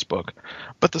star of this book.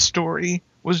 But the story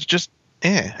was just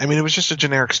I mean, it was just a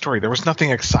generic story. There was nothing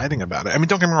exciting about it. I mean,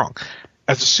 don't get me wrong.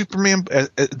 As a Superman,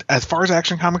 as far as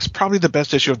Action Comics, probably the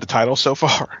best issue of the title so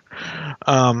far.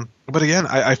 But again,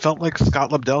 I felt like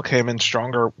Scott Lobdell came in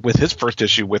stronger with his first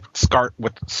issue with Scart.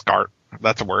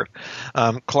 That's a word.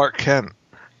 Clark Kent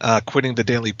quitting the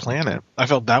Daily Planet. I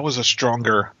felt that was a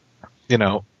stronger,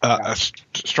 first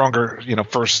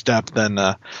step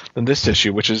than this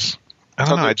issue, which is I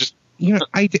don't know.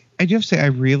 I do have to say I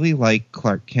really like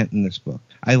Clark Kent in this book.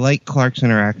 I like Clark's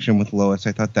interaction with Lois.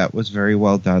 I thought that was very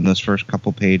well done, those first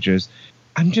couple pages.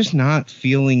 I'm just not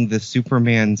feeling the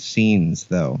Superman scenes,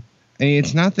 though. I mean,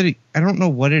 it's not that I don't know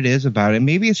what it is about it.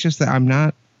 Maybe it's just that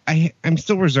I'm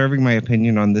still reserving my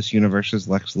opinion on this universe's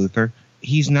Lex Luthor.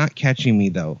 He's not catching me,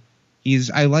 though.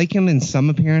 I like him in some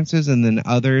appearances, and then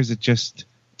others,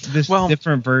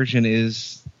 different version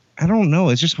is, I don't know.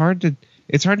 It's just hard to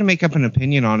make up an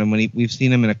opinion on him when we've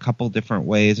seen him in a couple different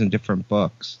ways in different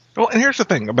books. Well, and here's the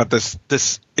thing about this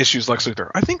issue's Lex Luthor.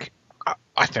 I think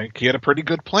he had a pretty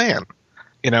good plan.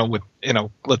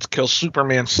 Let's kill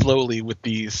Superman slowly with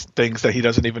these things that he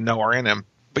doesn't even know are in him.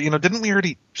 But didn't we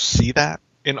already see that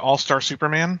in All-Star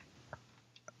Superman?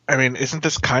 I mean, isn't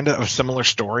this kind of a similar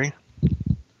story?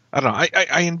 I don't know.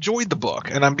 I enjoyed the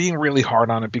book, and I'm being really hard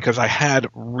on it because I had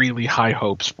really high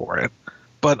hopes for it.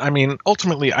 But I mean,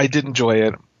 ultimately, I did enjoy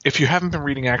it. If you haven't been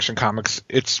reading Action Comics,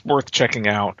 it's worth checking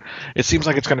out. It seems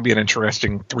like it's going to be an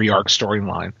interesting 3-arc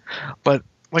storyline. But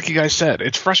like you guys said,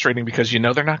 it's frustrating because they're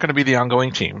not going to be the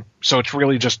ongoing team. So it's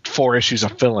really just 4 issues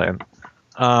of fill-in.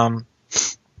 And,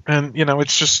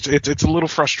 it's a little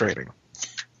frustrating.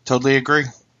 Totally agree.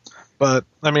 But,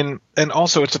 I mean, and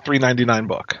also it's a $3.99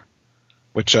 book,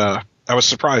 which I was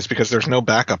surprised because there's no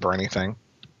backup or anything.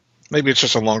 Maybe it's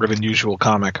just a longer than usual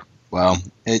comic. Well,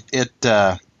 it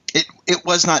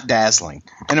was not dazzling.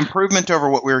 An improvement over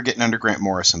what we were getting under Grant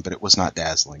Morrison, but it was not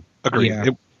dazzling.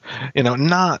 Agreed. Yeah.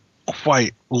 Not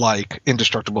quite like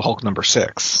Indestructible Hulk number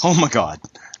 6. Oh my God.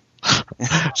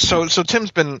 So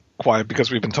Tim's been quiet because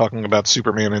we've been talking about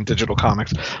Superman and digital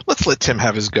comics. Let's let Tim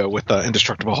have his go with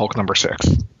Indestructible Hulk number 6.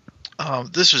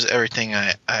 This was everything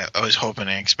I was hoping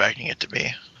and expecting it to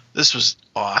be. This was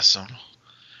awesome.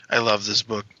 I love this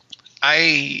book.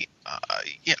 I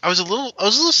was a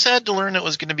little sad to learn it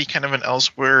was going to be kind of an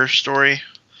Elsewhere story,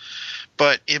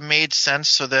 but it made sense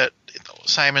so that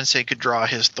Simon Say could draw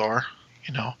his Thor,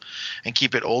 and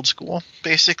keep it old school,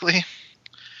 basically.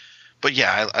 But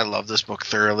yeah, I love this book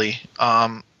thoroughly.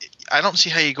 I don't see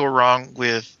how you go wrong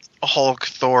with Hulk,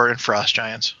 Thor, and Frost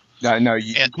Giants. No,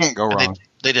 you can't go wrong.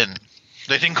 They didn't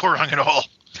go wrong at all.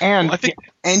 And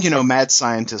mad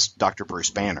scientist Dr. Bruce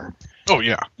Banner. Oh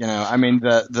yeah. You know, I mean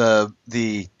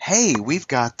the hey, we've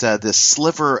got this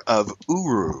sliver of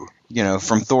Uru, you know,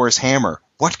 from Thor's hammer.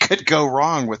 What could go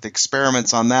wrong with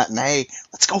experiments on that? And hey,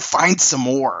 let's go find some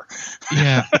more.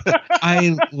 Yeah,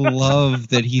 I love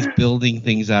that he's building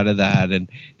things out of that, and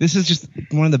this is just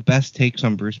one of the best takes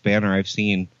on Bruce Banner I've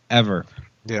seen ever.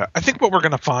 Yeah, I think what we're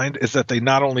going to find is that they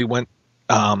not only went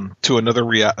to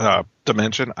another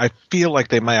dimension, I feel like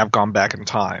they might have gone back in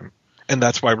time, and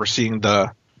that's why we're seeing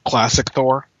the classic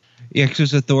Thor. Yeah,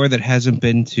 because it's a Thor that hasn't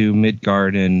been to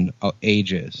Midgard in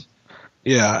ages.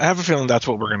 Yeah, I have a feeling that's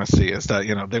what we're going to see, is that,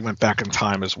 you know, they went back in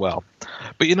time as well.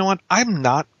 But you know what? I'm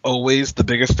not always the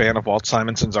biggest fan of Walt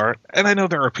Simonson's art, and I know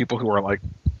there are people who are like,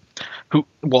 who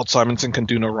Walt Simonson can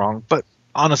do no wrong, but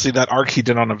honestly, that arc he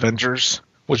did on Avengers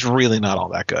was really not all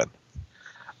that good.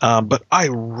 But I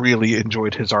really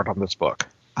enjoyed his art on this book.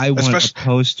 I want a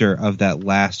poster of that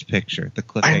last picture, the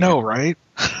cliffhanger. I know, right?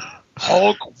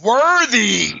 Hulk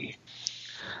worthy.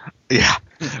 Yeah.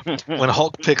 When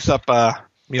Hulk picks up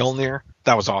Mjolnir,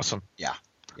 that was awesome. Yeah.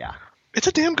 It's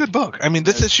a damn good book. I mean,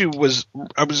 this issue was,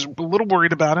 I was a little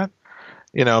worried about it,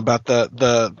 you know, about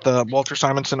the Walter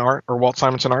Simonson art or Walt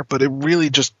Simonson art, but it really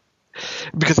just,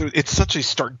 because it's such a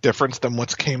stark difference than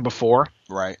what's came before.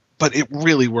 Right. But it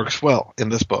really works well in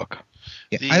this book.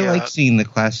 Yeah, I like seeing the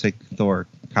classic Thor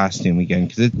costume again,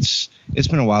 because it's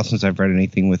been a while since I've read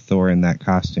anything with Thor in that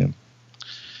costume.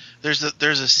 There's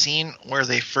a scene where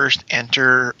they first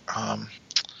enter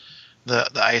the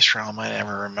ice realm. I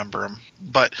never remember them,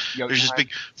 but there's this big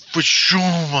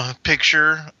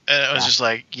picture, and it was just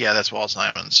like, yeah, that's Walt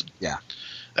Simonson. Yeah.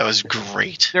 That was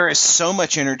great. There is so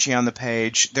much energy on the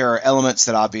page. There are elements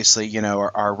that obviously, you know,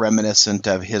 are reminiscent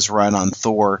of his run on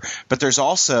Thor, but there's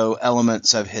also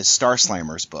elements of his Star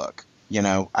Slammers book. You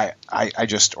know, I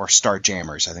just, or Star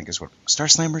Jammers, I think is what, Star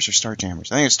Slammers or Star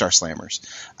Jammers? I think it's Star Slammers.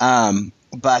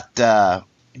 But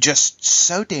just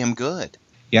so damn good.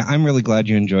 Yeah, I'm really glad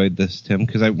you enjoyed this, Tim,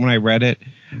 because when I read it,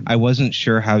 I wasn't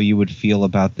sure how you would feel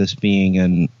about this being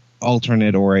an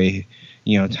alternate or a,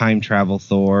 you know, time travel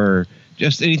Thor, or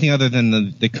just anything other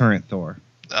than the current Thor.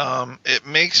 It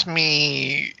makes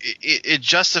me, it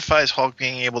justifies Hulk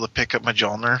being able to pick up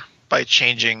Mjolnir by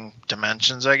changing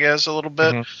dimensions, I guess, a little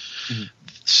bit. Mm-hmm.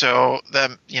 So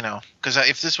that, you know, because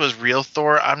if this was real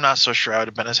Thor, I'm not so sure I would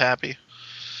have been as happy.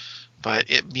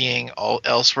 But it being all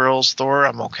Elseworlds Thor,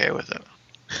 I'm okay with it.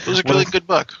 It was a really good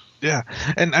book. Yeah,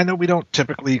 and I know we don't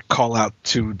typically call out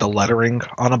to the lettering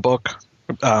on a book,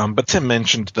 but Tim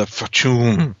mentioned the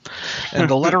Fachum. And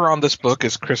the letter on this book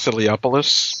is Chris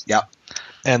Eliopoulos. Yep.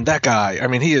 And that guy, I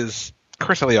mean, he is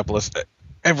Chris Eliopoulos.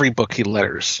 Every book he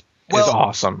letters is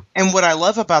awesome. And what I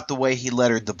love about the way he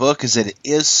lettered the book is that it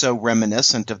is so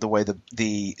reminiscent of the way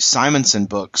the Simonson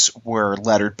books were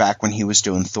lettered back when he was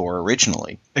doing Thor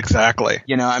originally. Exactly.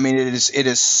 You know, I mean, it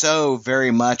is so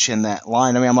very much in that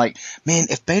line. I mean, I'm like, man,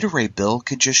 if Beta Ray Bill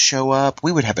could just show up,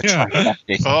 we would have a trifecta.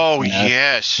 Oh,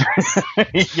 yes.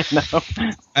 You know?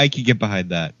 I could get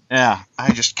behind that. Yeah,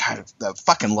 I just kind of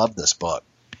fucking love this book.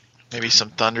 Maybe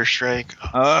some Thunderstrike.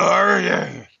 Oh,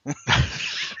 yeah.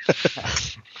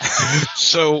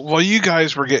 So while you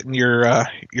guys were getting your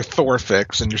Thor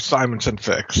fix and your Simonson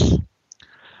fix,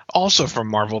 also from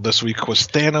Marvel this week was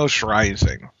Thanos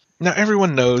Rising. Now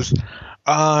everyone knows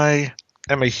I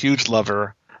am a huge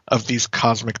lover of these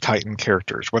Cosmic Titan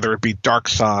characters, whether it be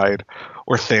Darkseid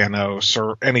or Thanos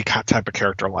or any type of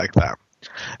character like that.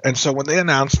 And so when they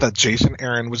announced that Jason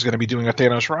Aaron was going to be doing a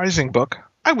Thanos Rising book,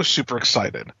 I was super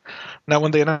excited. Now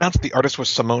when they announced the artist was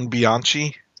Simone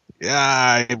Bianchi,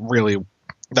 that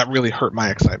really hurt my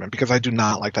excitement because I do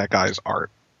not like that guy's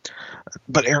art.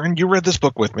 But Aaron, you read this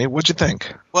book with me. What'd you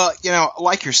think? Well, you know,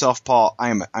 like yourself, Paul,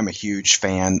 I'm a huge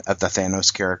fan of the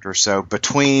Thanos character. So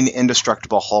between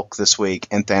Indestructible Hulk this week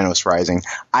and Thanos Rising,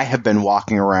 I have been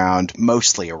walking around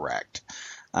mostly erect.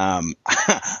 I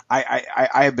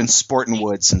have been sporting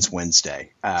wood since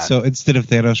Wednesday. So instead of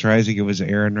Thanos Rising, it was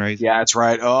Aaron Rising? Yeah, that's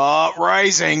right. Oh,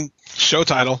 Rising. Show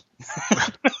title.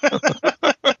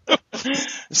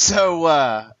 So,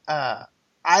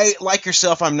 I, like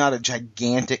yourself, I'm not a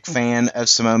gigantic fan of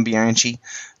Simone Bianchi,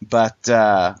 but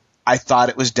I thought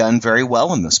it was done very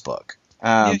well in this book.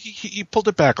 Yeah, he pulled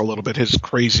it back a little bit, his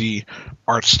crazy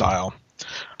art style.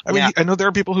 I mean, I know there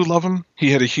are people who love him.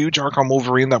 He had a huge arc on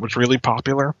Wolverine that was really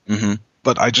popular,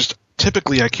 but I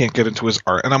can't get into his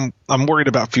art, and I'm worried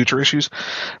about future issues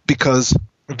because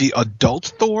the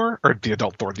adult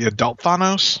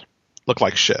Thanos looked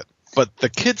like shit. But the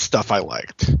kid stuff I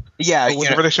liked. Yeah, but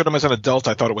whenever they showed him as an adult,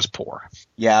 I thought it was poor.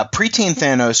 Yeah, preteen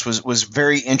Thanos was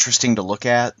very interesting to look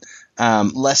at.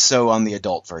 Less so on the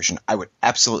adult version. I would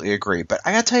absolutely agree. But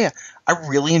I gotta tell you, I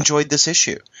really enjoyed this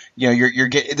issue. You're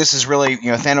this is really,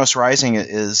 Thanos Rising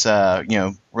is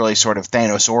really sort of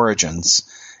Thanos origins,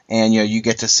 and you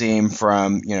get to see him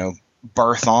from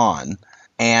birth on,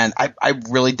 and I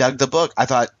really dug the book. I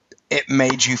thought it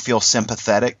made you feel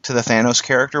sympathetic to the Thanos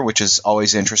character, which is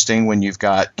always interesting when you've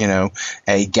got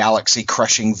a galaxy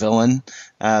crushing villain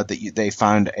they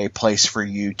found a place for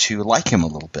you to like him a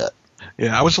little bit.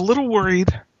 Yeah, I was a little worried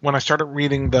when I started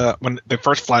reading when the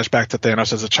first flashback to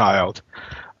Thanos as a child.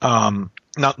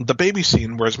 Now, the baby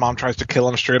scene where his mom tries to kill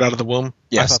him straight out of the womb,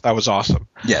 yes. I thought that was awesome.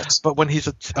 Yes. But when he's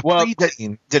a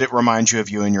preteen... Did it remind you of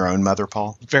you and your own mother,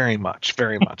 Paul? Very much,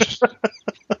 very much.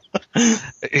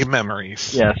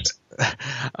 Memories. Yes.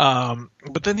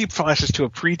 But then he flashes to a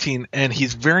preteen, and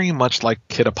he's very much like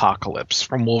Kid Apocalypse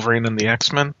from Wolverine and the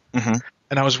X-Men. Mm-hmm.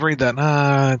 And I was worried that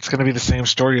it's going to be the same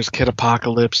story as Kid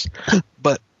Apocalypse.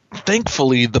 But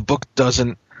thankfully, the book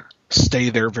doesn't stay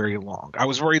there very long. I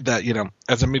was worried that,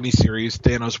 as a miniseries,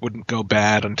 Thanos wouldn't go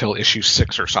bad until issue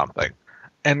 6 or something.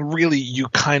 And really, you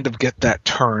kind of get that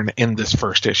turn in this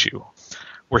first issue,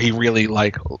 where he really,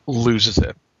 loses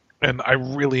it. And I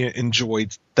really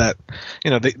enjoyed that,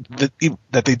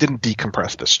 that they didn't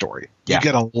decompress this story. Yeah. You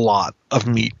get a lot of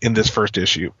meat in this first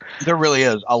issue. There really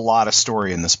is a lot of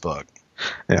story in this book.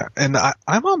 Yeah, and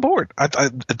I'm on board.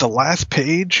 The last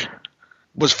page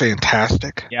was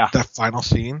fantastic. Yeah. That final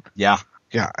scene. Yeah.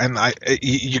 Yeah, and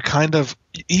you kind of,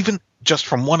 even just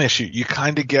from one issue, you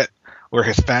kind of get where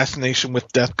his fascination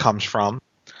with death comes from.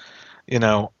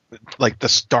 Like the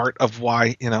start of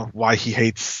why he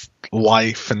hates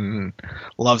life and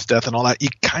loves death and all that. You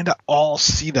kind of all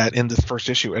see that in this first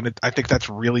issue, and I think that's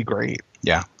really great.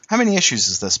 Yeah. How many issues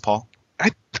is this, Paul?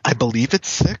 I believe it's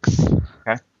 6.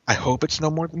 Okay. I hope it's no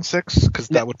more than 6, because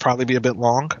that would probably be a bit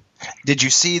long. Did you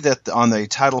see that on the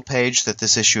title page that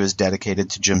this issue is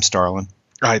dedicated to Jim Starlin?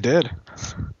 I did.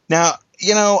 Now,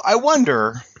 I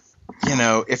wonder,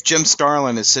 if Jim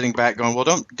Starlin is sitting back going, well,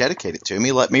 don't dedicate it to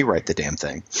me. Let me write the damn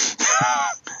thing.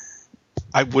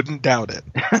 I wouldn't doubt it.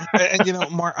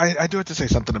 And, I do have to say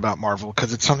something about Marvel,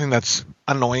 because it's something that's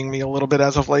annoying me a little bit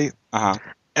as of late. Uh-huh.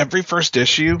 Every first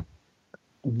issue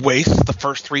wastes the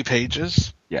first 3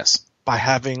 pages. Yes. By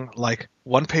having,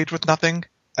 one page with nothing,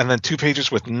 and then 2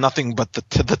 pages with nothing but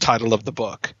the title of the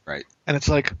book. Right. And it's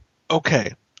like,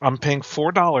 okay, I'm paying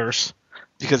 $4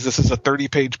 because this is a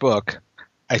 30-page book,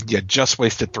 and you just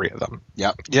wasted 3 of them.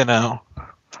 Yep.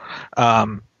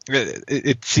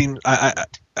 It seems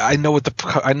I know what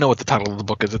the title of the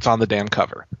book is. It's on the damn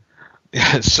cover.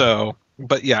 So,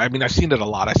 but yeah, I mean, I've seen it a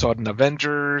lot. I saw it in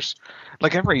Avengers,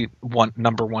 every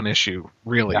number 1 issue,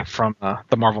 really, from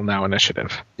the Marvel Now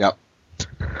initiative. Yep.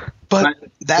 But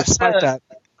that's that.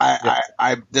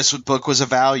 This book was a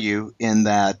value in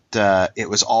that it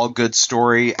was all good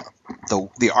story.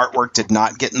 The artwork did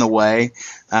not get in the way,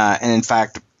 and in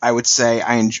fact, I would say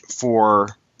for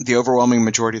the overwhelming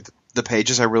majority of the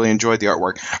pages, I really enjoyed the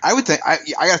artwork. I would think I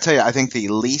got to tell you, I think the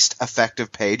least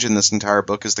effective page in this entire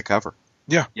book is the cover.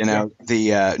 Yeah,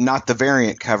 the not the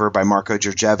variant cover by Marko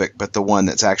Djurjevic, but the one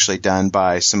that's actually done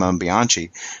by Simone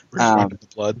Bianchi. The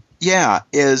blood. Yeah,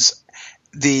 is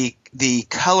the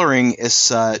coloring is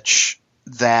such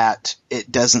that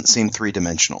it doesn't seem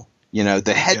 3-dimensional.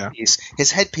 The headpiece,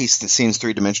 his headpiece that seems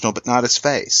 3-dimensional, but not his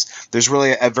face. There's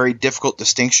really a very difficult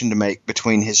distinction to make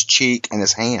between his cheek and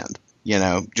his hand.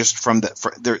 Just from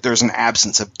there's an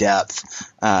absence of depth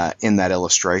in that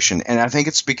illustration, and I think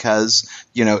it's because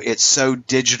it's so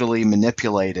digitally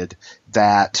manipulated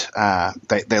that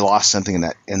they lost something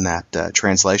in that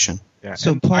translation. Yeah.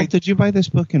 So, Paul, did you buy this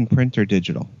book in print or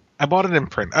digital? I bought it in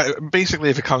print.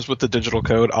 Basically, if it comes with the digital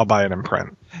code, I'll buy it in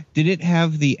print. Did it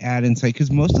have the ad inside?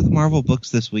 Because most of the Marvel books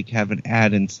this week have an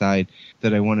ad inside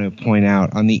that I want to point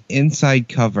out. On the inside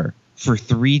cover for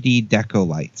 3D deco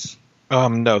lights.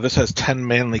 No, this has 10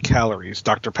 manly calories,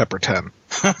 Dr. Pepper 10.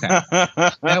 Okay.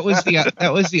 That was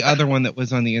the other one that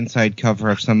was on the inside cover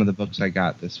of some of the books I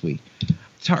got this week.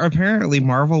 Apparently,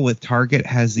 Marvel with Target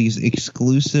has these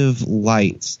exclusive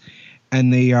lights.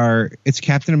 And it's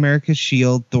Captain America's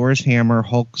shield, Thor's hammer,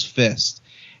 Hulk's fist.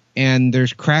 And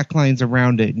there's crack lines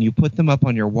around it, and you put them up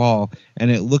on your wall, and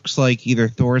it looks like either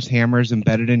Thor's hammer is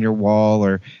embedded in your wall,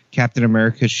 or Captain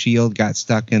America's shield got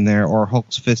stuck in there, or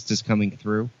Hulk's fist is coming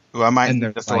through. Well, I might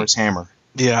need the Thor's hammer.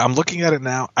 Yeah, I'm looking at it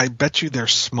now. I bet you they're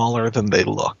smaller than they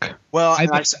look. Well, I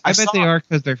bet they are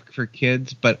because they're for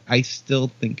kids, but I still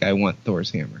think I want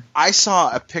Thor's hammer. I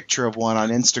saw a picture of one on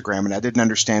Instagram, and I didn't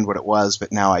understand what it was,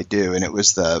 but now I do. And it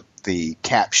was the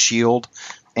Cap shield,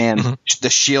 and the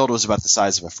shield was about the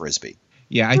size of a Frisbee.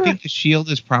 Yeah, I think the shield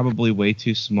is probably way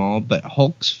too small, but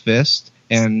Hulk's fist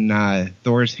and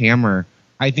Thor's hammer,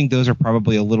 I think those are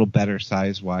probably a little better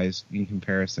size-wise in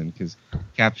comparison because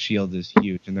Cap Shield is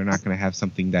huge, and they're not going to have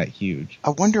something that huge. I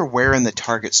wonder where in the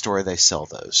Target store they sell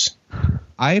those.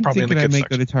 I'm Probably in the thinking I kids might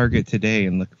go to Target today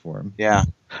and look for them. Yeah.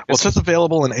 Well, it says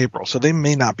available in April, so they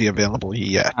may not be available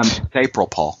yet. It's April,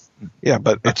 Paul. Yeah,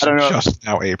 but it's I don't know. just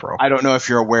now April. I don't know if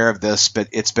you're aware of this, but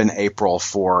it's been April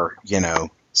for,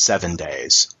 7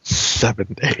 days.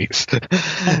 7 days.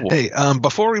 Hey,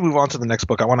 before we move on to the next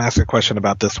book, I want to ask a question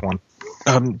about this one.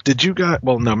 Did you guys?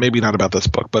 Well, no, maybe not about this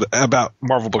book, but about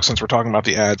Marvel books. Since we're talking about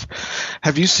the ads,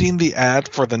 have you seen the ad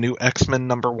for the new X-Men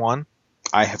 #1?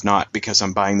 I have not because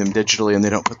I'm buying them digitally and they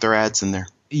don't put their ads in there.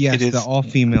 Yes, It is- the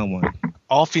all-female one.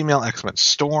 All-female X-Men: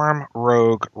 Storm,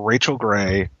 Rogue, Rachel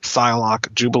Grey,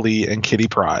 Psylocke, Jubilee, and Kitty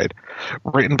Pryde.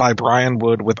 Written by Brian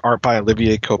Wood with art by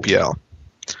Olivier Coipel.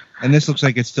 And this looks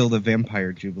like it's still the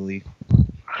Vampire Jubilee.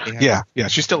 Yeah,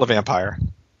 she's still a vampire.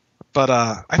 But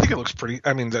I think it looks pretty.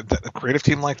 I mean, the creative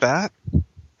team like that.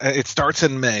 It starts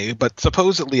in May, but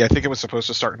supposedly I think it was supposed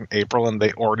to start in April, and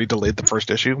they already delayed the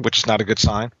first issue, which is not a good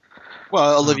sign.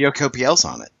 Well, Olivia Copiel's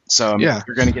on it, so Yeah.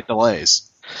 you're going to get delays.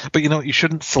 But you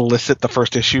shouldn't solicit the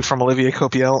first issue from Olivier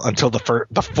Coipel until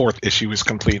the fourth issue is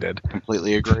completed.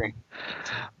 Completely agree.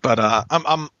 But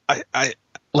I'm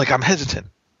hesitant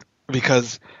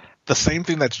because the same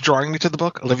thing that's drawing me to the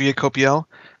book, Olivier Coipel,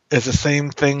 is the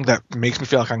same thing that makes me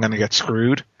feel like I'm going to get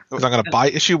screwed. Because I'm going to buy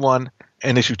issue 1,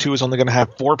 and issue 2 is only going to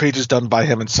have 4 pages done by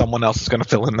him, and someone else is going to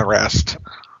fill in the rest.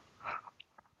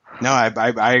 No,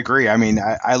 I agree. I mean,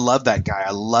 I love that guy.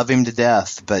 I love him to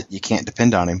death, but you can't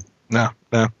depend on him. No.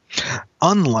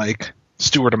 Unlike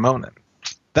Stuart Immonen,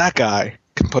 that guy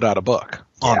can put out a book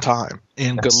on time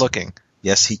and good looking.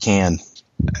 Yes, he can.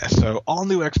 So, all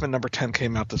new X-Men #10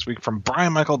 came out this week from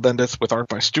Brian Michael Bendis with art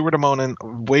by Stuart Immonen,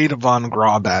 Wade von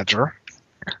Grawbadger,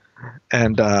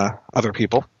 and other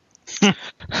people.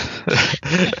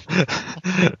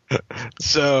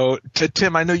 So,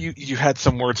 Tim, I know you had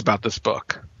some words about this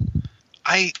book.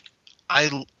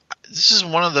 This is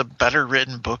one of the better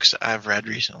written books I've read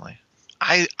recently.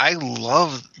 I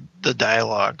love the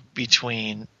dialogue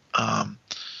between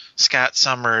Scott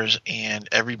Summers and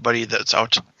everybody that's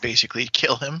out to basically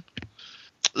kill him.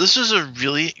 This is a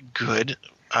really good,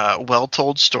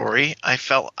 well-told story.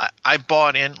 I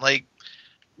bought in. Like,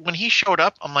 when he showed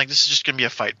up, I'm like, this is just going to be a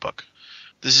fight book.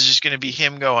 This is just going to be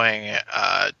him going,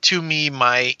 to me,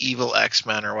 my evil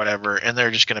X-Men or whatever, and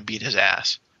they're just going to beat his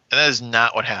ass. And that is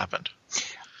not what happened.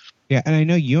 Yeah, and I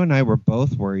know you and I were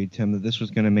both worried, Tim, that this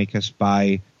was going to make us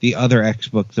buy the other X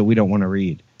book that we don't want to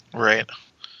read. Right.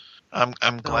 I'm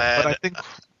glad. But I think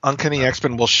Uncanny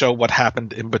X-Men will show what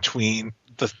happened in between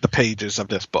the pages of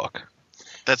this book.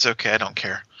 That's okay. I don't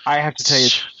care. I have to tell you,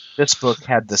 this book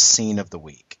had the scene of the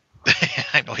week.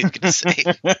 I know what he's going to say.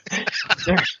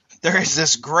 There is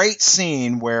this great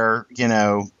scene where,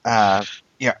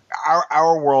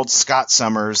 our world, Scott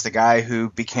Summers, the guy who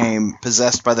became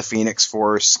possessed by the Phoenix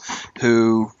Force,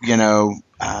 who,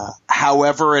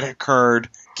 however it occurred,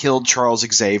 killed Charles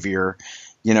Xavier,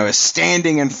 is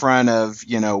standing in front of,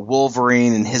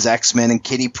 Wolverine and his X-Men and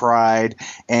Kitty Pryde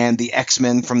and the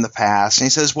X-Men from the past. And he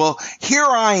says, well, here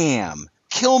I am.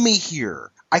 Kill me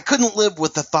here. I couldn't live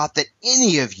with the thought that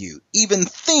any of you even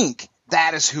think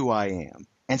that is who I am.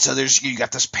 And so you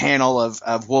got this panel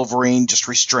of Wolverine just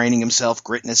restraining himself,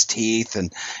 gritting his teeth,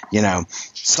 and,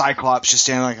 Cyclops just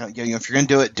standing like, if you're going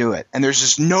to do it, do it. And there's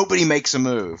just nobody makes a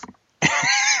move.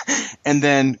 And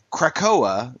then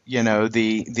Krakoa,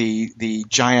 the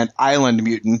giant island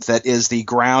mutant that is the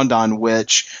ground on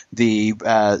which the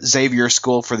Xavier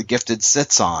School for the Gifted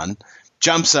sits on,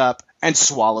 jumps up and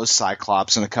swallows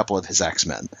Cyclops and a couple of his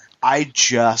X-Men. I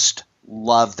just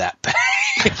love that page.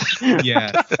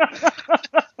 Yeah.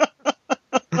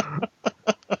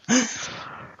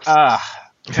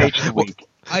 Page of the week.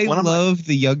 I love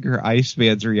the younger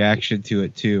Iceman's reaction to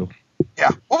it, too.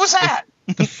 Yeah. What was that?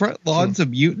 The front lawn's a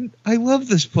mutant? I love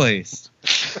this place.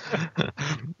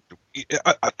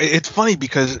 It's funny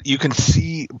because you can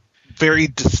see very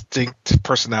distinct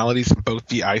personalities in both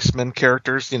the Iceman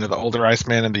characters, the older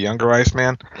Iceman and the younger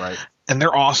Iceman. Right. And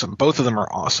they're awesome. Both of them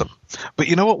are awesome. But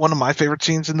you know what one of my favorite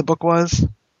scenes in the book was?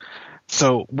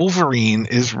 So Wolverine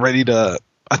is ready to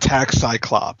attack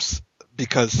Cyclops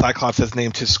because Cyclops has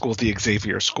named his school the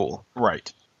Xavier School.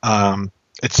 Right. And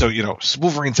so,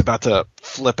 Wolverine's about to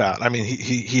flip out. I mean,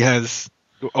 he has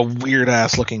a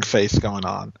weird-ass looking face going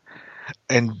on.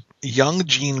 And young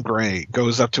Jean Grey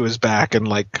goes up to his back and,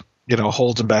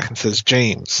 holds him back and says,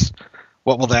 James,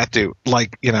 what will that do?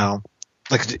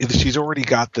 She's already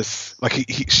got this.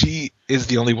 She is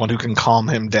the only one who can calm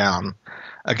him down.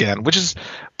 again, which is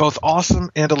both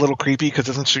awesome and a little creepy because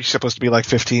isn't she supposed to be like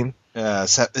 15?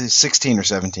 16 or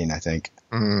 17, I think.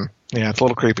 Yeah, it's a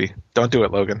little creepy. Don't do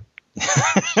it, Logan.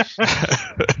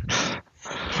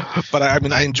 But I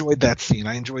mean, I enjoyed that scene.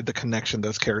 I enjoyed the connection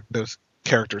those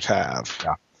characters have.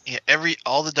 Yeah,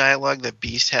 all the dialogue that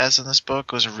Beast has in this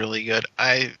book was really good.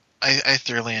 I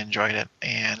thoroughly enjoyed it,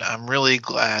 and I'm really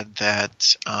glad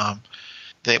that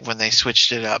that when they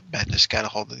switched it up, Bendis got a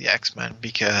hold of the X-Men,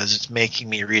 because it's making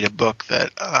me read a book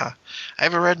that I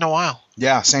haven't read in a while.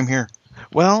 Yeah, same here.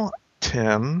 Well,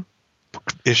 Tim,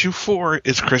 issue 4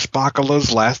 is Chris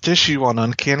Bachalo's last issue on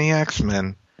Uncanny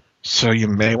X-Men, so you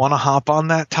may want to hop on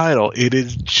that title. It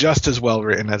is just as well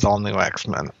written as All New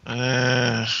X-Men.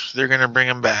 They're going to bring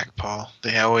him back, Paul.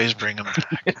 They always bring him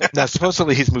back. Now,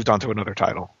 supposedly he's moved on to another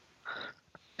title.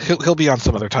 He'll be on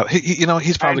some other title.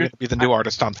 He's probably going to be the new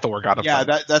artist on Thor: God of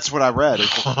Thunder. Yeah, that's what I read.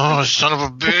 Oh, son of a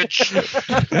bitch!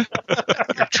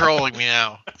 You're trolling me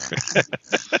now.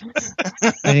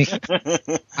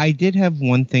 I did have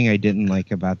one thing I didn't like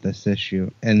about this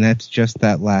issue, and that's just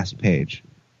that last page.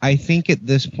 I think at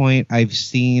this point I've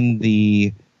seen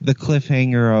the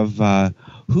cliffhanger of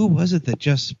who was it that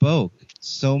just spoke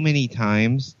so many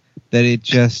times that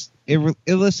it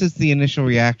elicits the initial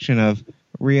reaction of,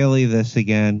 really, this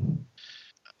again?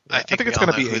 I think it's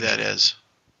going to be who that is.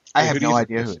 I have no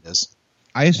idea who it is.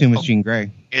 I assume it's Jean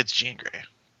Grey. It's Jean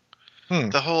Grey.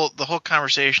 The whole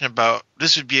conversation about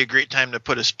this would be a great time to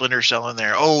put a Splinter Cell in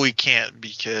there. Oh, we can't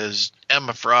because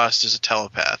Emma Frost is a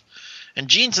telepath, and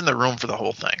Jean's in the room for the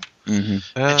whole thing.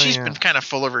 Mm-hmm. And she's been kind of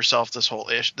full of herself this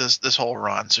whole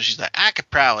run. So she's like, I could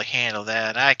probably handle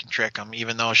that. I can trick him,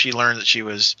 even though she learned that she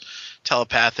was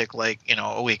telepathic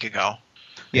a week ago.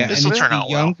 Yeah, this and will it's turn the out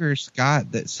well. younger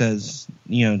Scott that says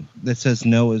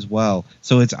no as well.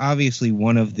 So it's obviously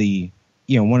one of the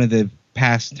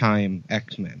pastime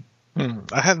X-Men.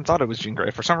 I hadn't thought it was Jean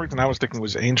Grey. For some reason, I was thinking it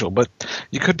was Angel, but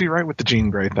you could be right with the Jean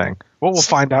Grey thing. Well, we'll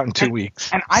find out in 2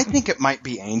 weeks. And I think it might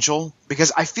be Angel,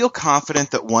 because I feel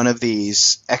confident that one of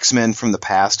these X-Men from the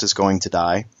past is going to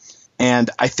die, and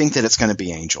I think that it's going to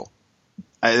be Angel.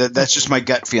 That's just my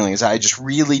gut feeling. Is I just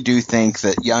really do think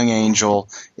that young Angel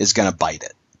is going to bite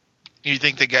it. You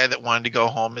think the guy that wanted to go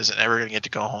home isn't ever going to get to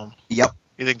go home? Yep.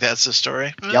 You think that's the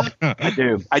story? Yep, I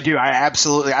do. I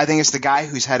absolutely. I think it's the guy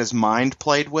who's had his mind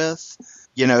played with,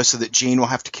 so that Jean will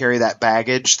have to carry that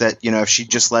baggage that, if she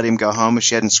just let him go home, if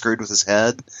she hadn't screwed with his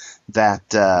head, that,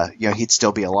 he'd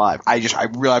still be alive.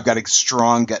 I've got a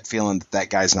strong gut feeling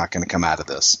that guy's not going to come out of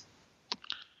this.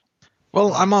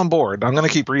 Well, I'm on board. I'm going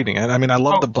to keep reading it. I mean, I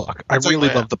love the book. I really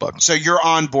love the book. So you're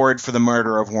on board for the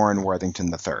murder of Warren Worthington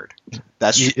III.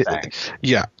 That's your thing.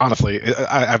 Yeah, honestly,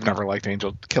 I've never liked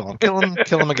Angel. Kill him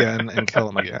again, and kill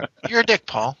him again. You're a dick,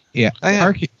 Paul. Yeah,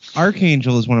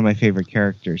 Archangel is one of my favorite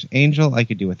characters. Angel, I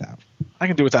could do without. I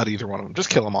can do without either one of them. Just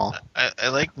kill them all. I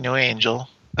like New Angel.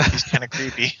 He's kind of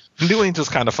creepy. New Angel's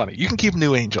kind of funny. You can keep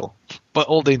New Angel, but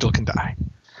Old Angel can die.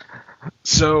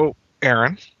 So,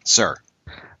 Aaron. Sir.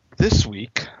 This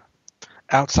week,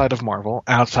 outside of Marvel,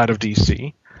 outside of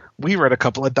DC, we read a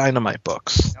couple of Dynamite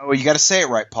books. Oh, you got to say it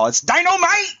right, Paul. It's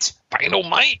Dynamite!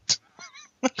 Dynamite!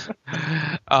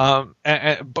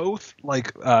 and both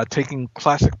taking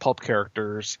classic pulp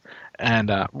characters and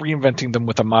reinventing them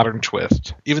with a modern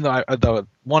twist. Even though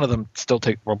both of them still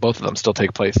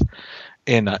take place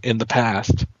in the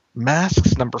past.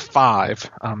 Masks number 5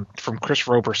 from Chris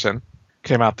Roberson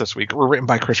came out this week. Were written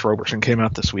by Chris Roberson. Came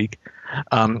out this week.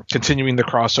 Continuing the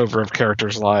crossover of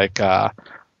characters like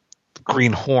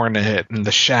Green Hornet and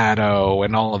the Shadow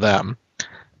and all of them.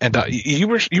 And you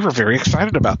were very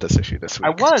excited about this issue this week.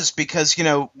 I was, because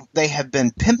they have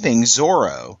been pimping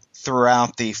Zorro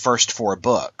throughout the first 4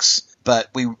 books, but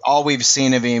all we've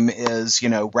seen of him is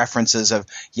references of,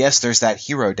 yes, there's that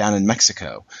hero down in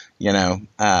Mexico,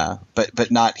 but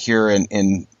not here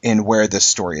in where this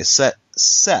story is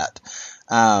set.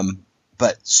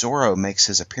 But Zorro makes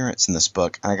his appearance in this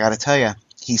book, and I got to tell you,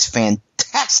 he's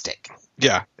fantastic.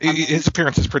 Yeah, his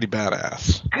appearance is pretty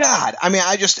badass. God, I mean,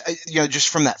 I just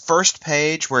from that first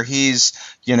page where he's,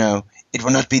 it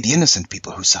will not be the innocent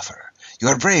people who suffer. You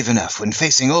are brave enough when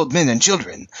facing old men and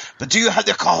children, but do you have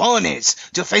the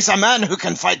cojones to face a man who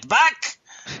can fight back?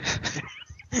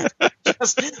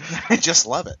 I just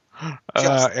love it.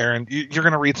 Aaron, you're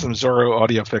going to read some Zorro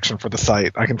audio fiction for the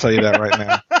site. I can tell you that right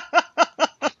now.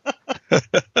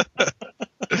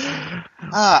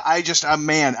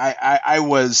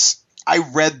 I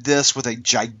read this with a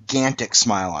gigantic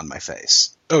smile on my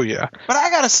face. Oh, yeah. But I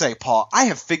gotta say, Paul, I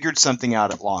have figured something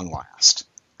out at long last.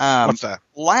 What's that?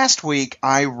 Last week,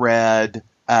 I read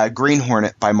Green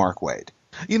Hornet by Mark Waid.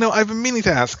 I've been meaning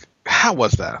to ask, How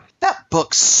was that? That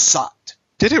book sucked.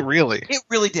 Did it really? It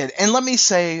really did. And let me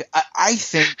say, I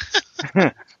think,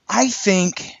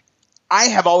 I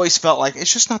have always felt like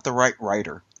it's just not the right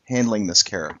writer handling this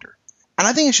character. And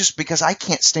I think it's just because I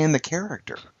can't stand the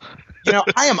character.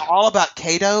 I am all about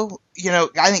Kato.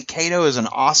 I think Kato is an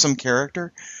awesome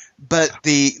character. But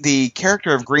the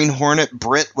character of Green Hornet,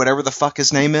 Britt, whatever the fuck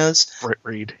his name is. Britt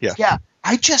Reed, yeah. Yeah,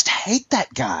 I just hate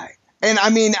that guy. And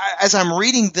I mean, as I'm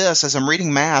reading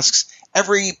Masks,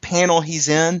 every panel he's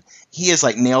in, he is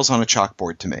like nails on a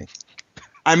chalkboard to me.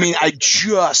 I mean, I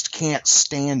just can't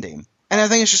stand him. And I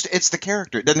think it's the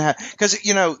character. It doesn't have, because,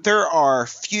 there are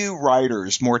few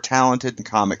writers more talented in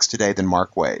comics today than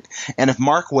Mark Waid. And if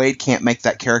Mark Waid can't make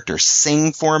that character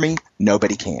sing for me,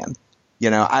 nobody can.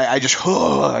 I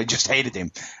just hated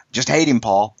him. Just hate him,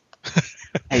 Paul.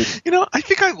 I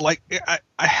think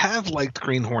I have liked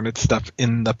Green Hornet stuff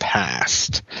in the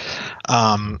past.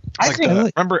 I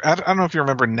don't know if you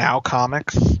remember Now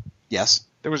Comics. Yes.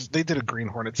 They did a Green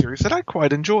Hornet series that I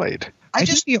quite enjoyed. I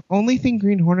think the only thing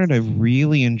Green Hornet I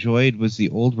really enjoyed was the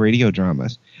old radio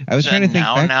dramas. I was trying to think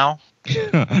back. Now?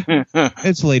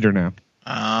 It's later now.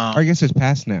 Or I guess it's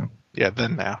past now. Yeah,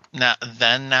 then now.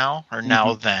 Now, or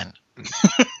now then?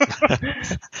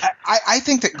 I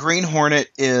think that Green Hornet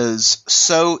is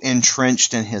so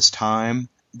entrenched in his time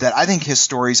that I think his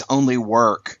stories only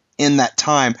work in that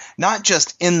time, not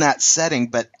just in that setting,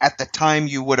 but at the time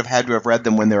you would have had to have read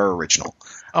them when they were original.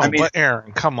 Oh, but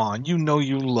Aaron, come on. You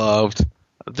loved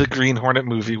the Green Hornet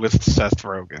movie with Seth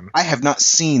Rogen. I have not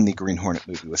seen the Green Hornet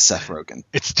movie with Seth Rogen.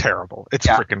 It's terrible. It's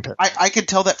freaking terrible. I could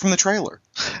tell that from the trailer.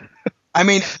 I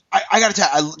mean, I got to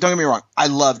tell you, don't get me wrong, I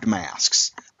loved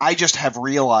Masks. I just have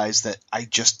realized that I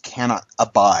just cannot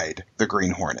abide the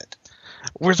Green Hornet.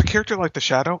 Whereas a character like the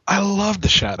Shadow, I love the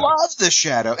Shadow. Love the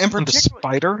Shadow. And the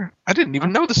Spider, I didn't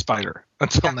even know the Spider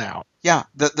until now. Yeah,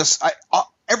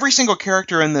 every single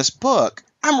character in this book,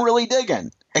 I'm really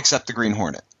digging, except the Green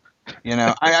Hornet.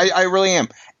 I really am.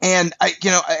 And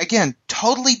again,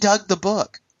 totally dug the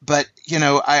book, but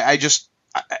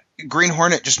Green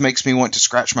Hornet just makes me want to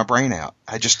scratch my brain out.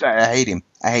 I hate him.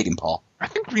 I hate him, Paul. I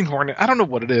think Green Hornet, I don't know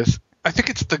what it is. I think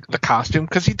it's the costume,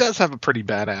 because he does have a pretty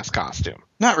badass costume.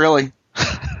 Not really.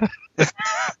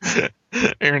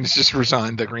 Aaron's just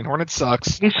resigned that Green Hornet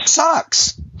sucks. He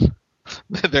sucks.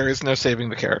 There is no saving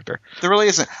the character. There really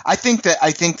isn't. I think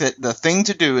that the thing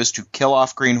to do is to kill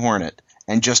off Green Hornet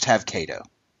and just have Kato.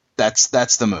 That's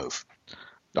the move.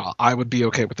 Oh, I would be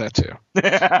okay with that too.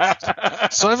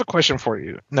 So I have a question for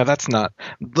you. Now that's not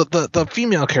the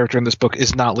female character in this book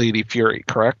is not Lady Fury,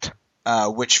 correct?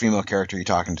 Which female character are you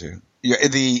talking to?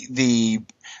 The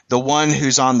one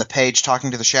who's on the page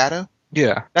talking to the Shadow?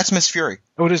 Yeah. That's Miss Fury.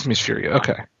 Oh, it is Miss Fury.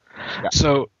 Okay. Yeah.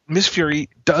 So Miss Fury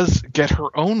does get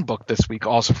her own book this week,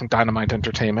 also from Dynamite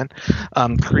Entertainment.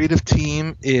 Creative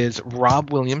team is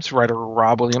Rob Williams, writer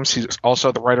Rob Williams. He's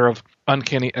also the writer of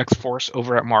Uncanny X-Force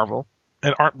over at Marvel.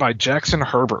 And art by Jackson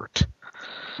Herbert.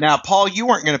 Now, Paul, you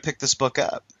weren't going to pick this book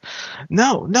up.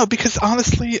 No, because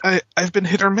honestly, I've been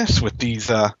hit or miss with these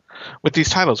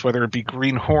titles, whether it be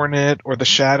Green Hornet or The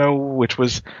Shadow, which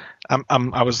was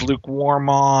I was lukewarm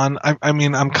on. I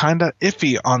mean, I'm kind of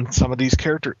iffy on some of these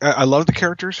characters. I love the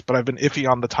characters, but I've been iffy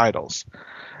on the titles.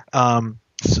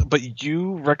 But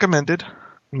you recommended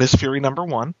Miss Fury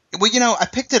 #1. Well, I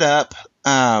picked it up.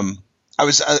 I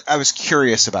was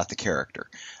curious about the character.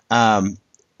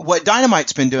 What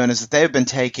Dynamite's been doing is that they've been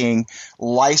taking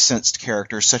licensed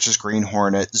characters such as Green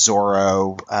Hornet,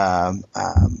 Zorro,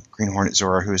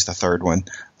 Zorro, who is the third one?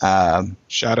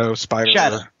 Shadow,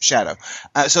 Spider. Shadow.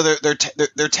 So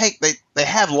they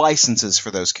have licenses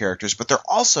for those characters, but they're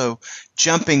also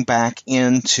jumping back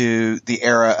into the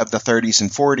era of the 30s and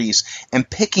 40s and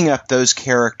picking up those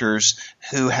characters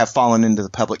who have fallen into the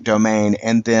public domain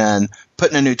and then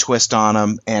putting a new twist on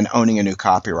them and owning a new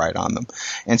copyright on them.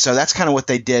 And so that's kind of what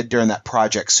they did during that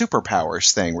Project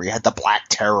Superpowers thing, where you had the Black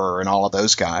Terror and all of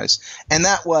those guys. And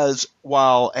that was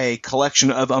while a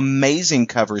collection of amazing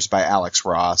covers by Alex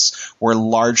Ross were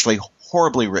largely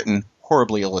horribly written,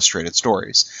 horribly illustrated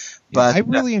stories. But I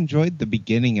really enjoyed the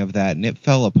beginning of that, and it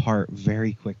fell apart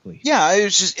very quickly. Yeah,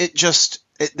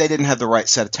 they didn't have the right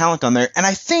set of talent on there. And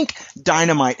I think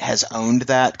Dynamite has owned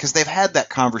that, because they've had that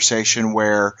conversation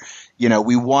where,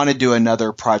 we want to do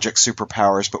another Project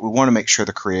Superpowers, but we want to make sure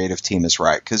the creative team is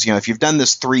right. Because, if you've done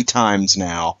this 3 times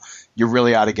now, you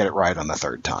really ought to get it right on the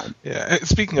 3rd time. Yeah.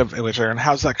 Speaking of which, Aaron,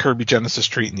 how's that Kirby Genesis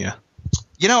treating you?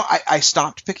 I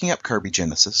stopped picking up Kirby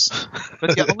Genesis.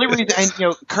 But the only reason, and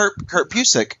Kurt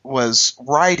Busiek was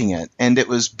writing it, and it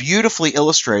was beautifully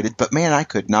illustrated, but man, I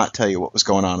could not tell you what was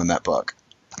going on in that book.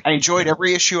 I enjoyed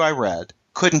every issue I read,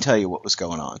 couldn't tell you what was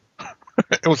going on.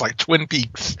 It was like Twin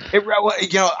Peaks.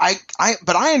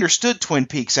 But I understood Twin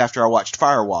Peaks after I watched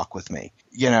Firewalk with me,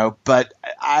 but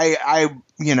I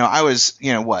was,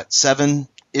 7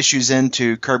 issues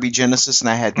into Kirby Genesis, and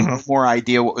I had more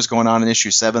idea what was going on in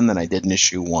issue 7 than I did in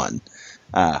issue 1.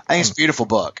 I think it's a beautiful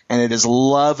book, and it is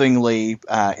lovingly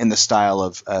in the style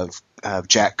of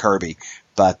Jack Kirby,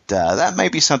 but that may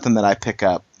be something that I pick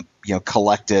up,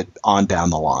 collected on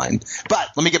down the line. But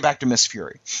let me get back to Miss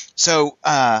Fury. So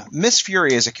Miss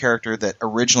Fury is a character that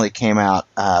originally came out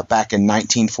back in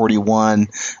 1941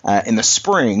 in the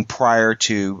spring prior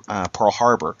to Pearl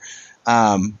Harbor.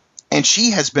 And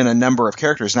she has been a number of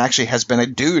characters, and actually has been a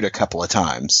dude a couple of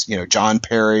times. John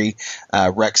Perry,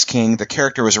 Rex King. The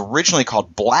character was originally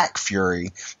called Black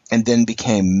Fury and then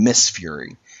became Miss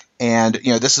Fury. And,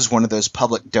 this is one of those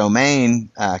public domain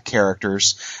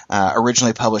characters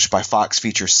originally published by Fox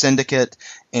Features Syndicate,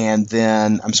 and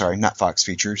then – I'm sorry, not Fox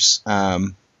Features.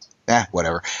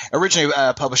 Whatever. Originally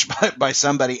published by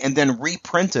somebody and then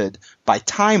reprinted by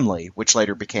Timely, which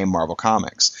later became Marvel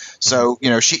Comics. So,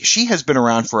 she has been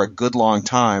around for a good long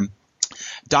time.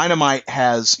 Dynamite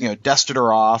has, dusted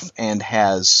her off and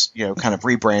has, kind of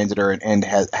rebranded her and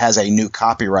has a new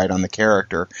copyright on the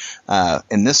character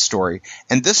in this story.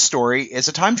 And this story is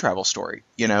a time travel story.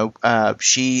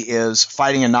 She is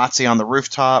fighting a Nazi on the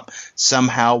rooftop,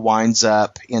 somehow winds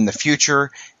up in the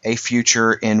future, a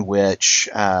future in which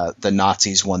the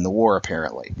Nazis won the war,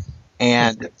 apparently.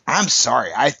 And I'm sorry,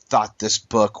 I thought this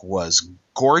book was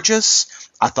gorgeous.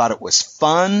 I thought it was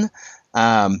fun.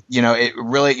 It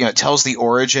really, it tells the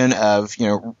origin of,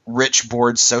 rich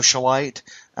bored socialite,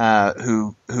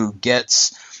 who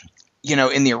gets,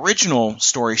 in the original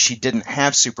story, she didn't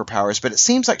have superpowers, but it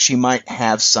seems like she might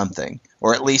have something,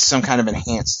 or at least some kind of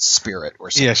enhanced spirit or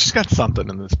something. Yeah, she's got something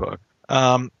in this book.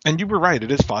 And you were right.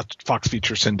 It is Fox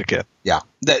Feature Syndicate. Yeah.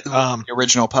 The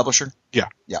original publisher. Yeah.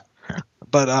 Yeah.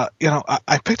 But,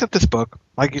 I picked up this book,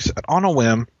 like you said, on a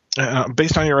whim,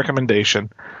 based on your recommendation.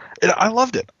 I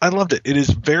loved it. It is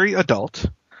very adult.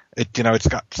 It's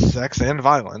got sex and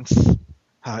violence.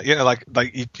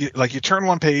 You turn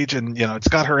one page and it's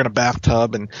got her in a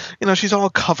bathtub and she's all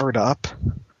covered up,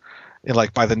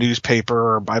 by the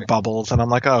newspaper or by bubbles, and I'm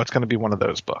like, oh, it's going to be one of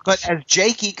those books. But as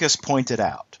Jake Ekus pointed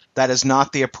out, that is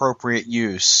not the appropriate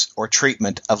use or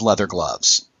treatment of leather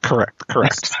gloves. Correct.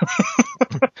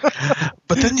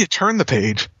 But then you turn the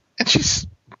page and she's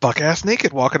buck-ass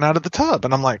naked walking out of the tub,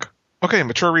 and I'm like, okay,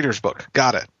 mature reader's book.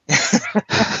 Got it.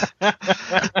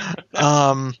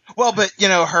 Well, but,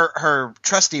 her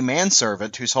trusty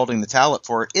manservant who's holding the talent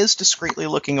for her is discreetly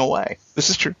looking away. This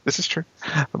is true.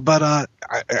 But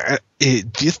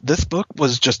this book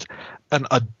was just an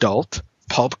adult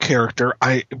pulp character.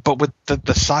 But with the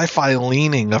sci-fi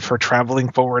leaning of her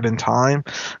traveling forward in time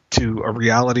to a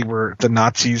reality where the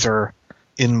Nazis are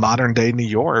in modern-day New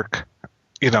York,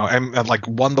 and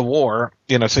won the war,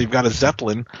 so you've got a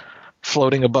Zeppelin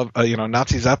floating above,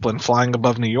 Nazi Zeppelin flying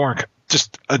above New York.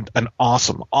 Just an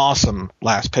awesome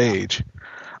last page.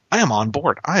 I am on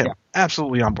board. I am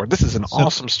absolutely on board. This is an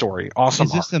awesome story. Awesome.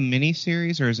 Is this a mini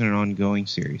series or is it an ongoing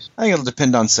series? I think it'll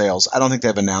depend on sales. I don't think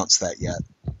they've announced that yet.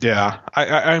 Yeah,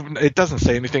 it doesn't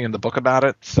say anything in the book about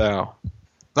it, so.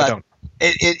 But I don't.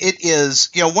 It is,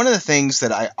 one of the things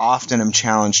that I often am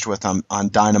challenged with on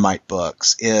Dynamite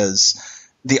books is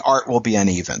the art will be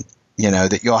uneven.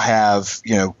 That you'll have,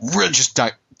 real just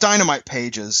Dynamite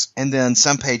pages, and then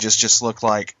some pages just look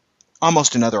like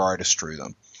almost another artist drew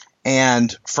them.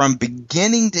 And from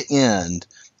beginning to end,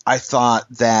 I thought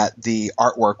that the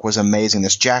artwork was amazing.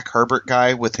 This Jack Herbert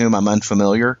guy, with whom I'm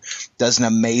unfamiliar, does an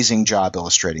amazing job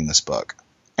illustrating this book.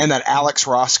 And that Alex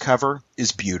Ross cover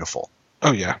is beautiful.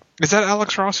 Oh, yeah. Is that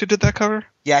Alex Ross who did that cover?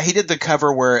 Yeah, he did the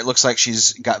cover where it looks like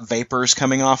she's got vapors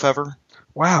coming off of her.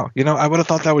 Wow. I would have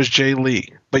thought that was Jay Lee.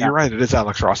 But You're right. It is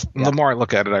Alex Ross. Yeah. The more I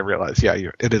look at it, I realize,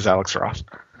 it is Alex Ross.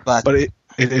 But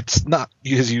it's not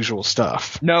his usual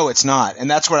stuff. No, it's not. And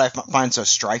that's what I find so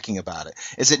striking about it,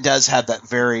 is it does have that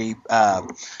very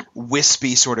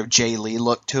wispy sort of Jay Lee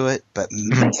look to it. But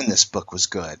man, this book was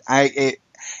good.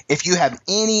 If you have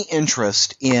any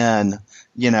interest in,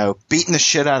 beating the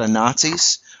shit out of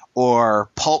Nazis, or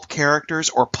pulp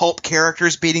characters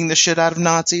beating the shit out of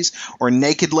Nazis, or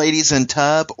naked ladies in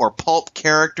tub, or pulp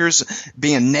characters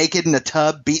being naked in a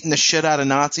tub beating the shit out of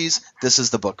Nazis, this is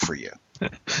the book for you.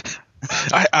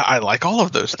 I like all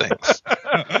of those things.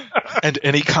 And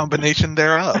any combination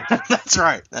thereof. That's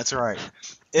right.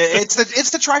 It's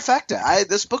the trifecta.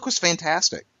 This book was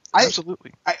fantastic.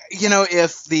 Absolutely.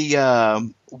 If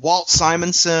the Walt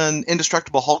Simonson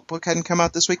Indestructible Hulk book hadn't come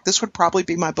out this week, this would probably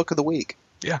be my book of the week.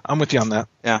 Yeah, I'm with you on that.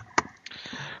 Yeah.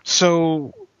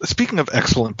 So, speaking of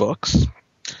excellent books,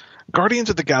 Guardians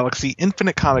of the Galaxy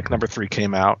Infinite Comic number 3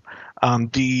 came out.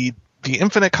 The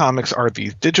Infinite Comics are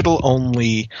these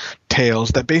digital-only tales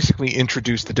that basically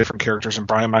introduce the different characters in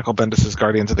Brian Michael Bendis'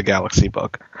 Guardians of the Galaxy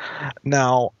book.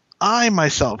 Now, I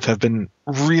myself have been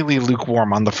really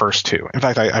lukewarm on the first two. In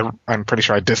fact, I'm pretty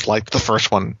sure I disliked the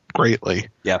first one greatly.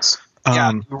 Yes.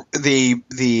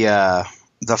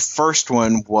 The first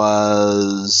one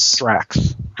was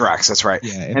Drax. That's right.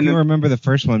 Yeah, if you remember, the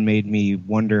first one made me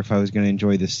wonder if I was going to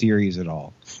enjoy the series at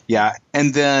all. Yeah,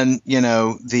 and then,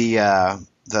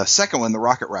 the second one, the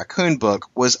Rocket Raccoon book,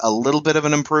 was a little bit of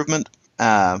an improvement.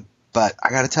 But I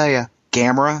got to tell you,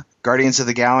 Gamora, Guardians of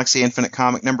the Galaxy Infinite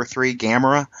Comic number 3,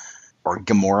 Gamora, or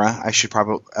Gamora, I should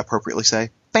probably appropriately say,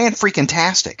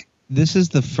 fan-freaking-tastic. This is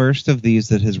the first of these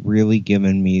that has really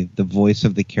given me the voice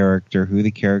of the character, who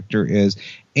the character is,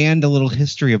 and a little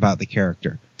history about the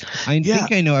character. I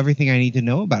think I know everything I need to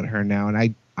know about her now,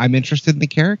 and I'm interested in the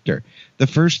character. The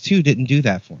first two didn't do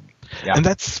that for me. Yeah. And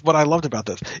that's what I loved about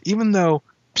this. Even though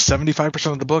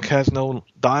 75% of the book has no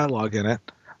dialogue in it,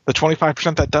 the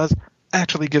 25% that does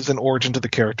actually gives an origin to the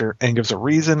character and gives a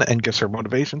reason and gives her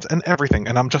motivations and everything.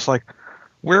 And I'm just like,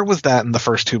 where was that in the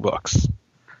first two books?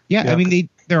 Yeah, I mean,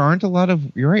 there aren't a lot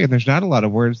of, you're right, and there's not a lot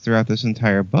of words throughout this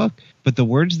entire book, but the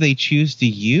words they choose to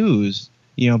use,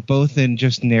 both in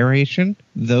just narration,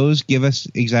 those give us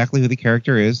exactly who the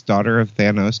character is. Daughter of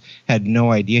Thanos, had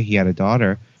no idea he had a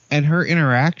daughter, and her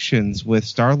interactions with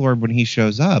Star-Lord when he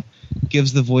shows up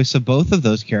gives the voice of both of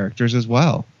those characters as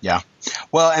well. Yeah.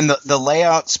 Well, and the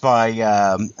layouts by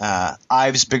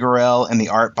Ives Bigarel and the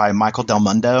art by Michael Del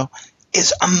Mundo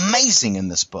is amazing in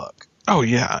this book. Oh,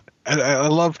 yeah. I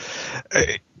love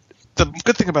the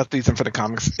good thing about these Infinite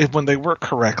Comics is when they work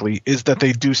correctly is that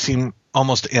they do seem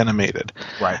almost animated.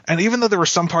 Right. And even though there were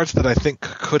some parts that I think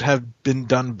could have been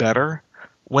done better,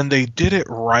 when they did it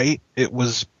right, it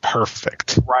was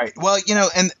perfect. Right. Well,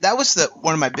 and that was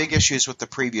one of my big issues with the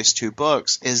previous two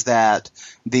books is that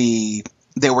they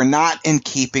were not in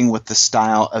keeping with the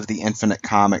style of the Infinite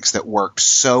Comics that worked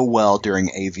so well during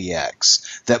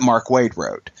AVX that Mark Waid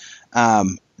wrote.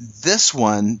 This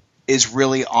one is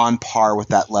really on par with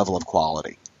that level of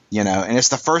quality, and it's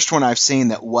the first one I've seen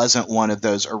that wasn't one of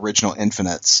those original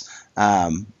Infinites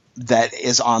that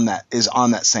is on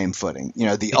that same footing.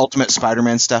 The Ultimate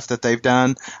Spider-Man stuff that they've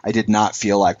done, I did not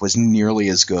feel like was nearly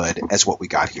as good as what we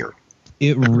got here.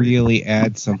 It really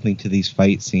adds something to these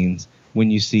fight scenes when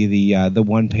you see the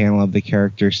one panel of the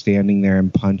character standing there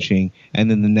and punching, and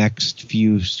then the next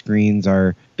few screens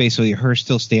are basically her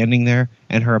still standing there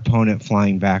and her opponent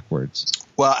flying backwards.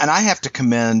 Well, and I have to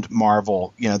commend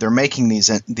Marvel. They're making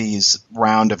these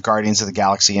round of Guardians of the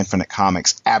Galaxy Infinite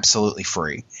Comics absolutely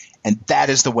free, and that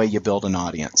is the way you build an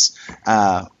audience.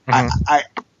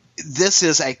 This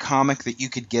is a comic that you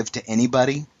could give to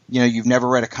anybody. You've never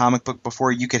read a comic book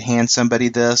before, you could hand somebody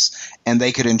this, and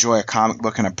they could enjoy a comic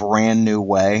book in a brand new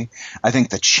way. I think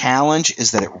the challenge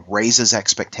is that it raises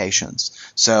expectations.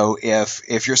 So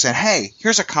if you're saying, hey,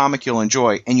 here's a comic you'll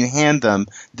enjoy, and you hand them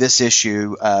this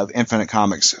issue of Infinite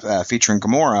Comics featuring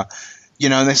Gamora,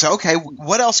 and they say, okay,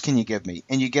 what else can you give me?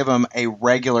 And you give them a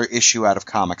regular issue out of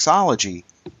Comixology,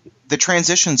 the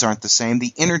transitions aren't the same,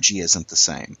 the energy isn't the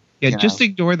same. Yeah, just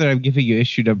ignore that I'm giving you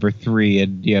issue number 3,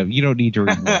 and you don't need to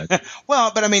read more.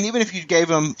 Well, but I mean, even if you gave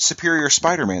them Superior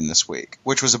Spider-Man this week,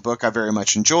 which was a book I very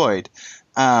much enjoyed,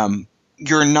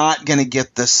 you're not going to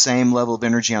get the same level of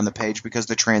energy on the page because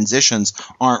the transitions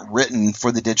aren't written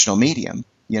for the digital medium,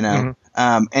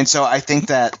 Mm-hmm. And so I think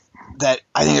that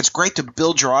I think it's great to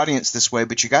build your audience this way,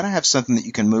 but you got to have something that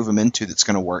you can move them into that's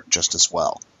going to work just as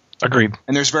well. Agreed.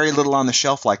 And there's very little on the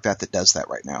shelf like that does that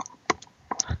right now.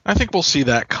 I think we'll see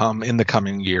that come in the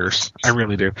coming years. I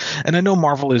really do. And I know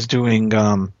Marvel is doing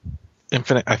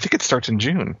Infinite. I think it starts in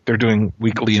June. They're doing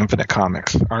weekly Infinite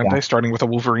Comics, aren't they? Starting with a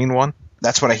Wolverine one.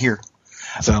 That's what I hear.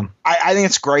 So I think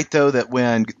it's great though that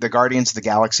when the Guardians of the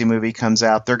Galaxy movie comes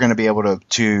out, they're going to be able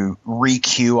to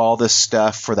re-queue all this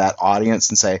stuff for that audience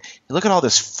and say, look at all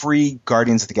this free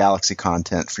Guardians of the Galaxy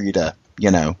content for you to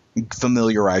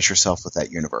familiarize yourself with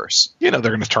that universe. They're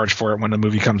going to charge for it when the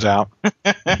movie comes out.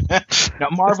 Now,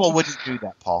 Marvel wouldn't do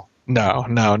that, Paul. No,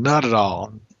 not at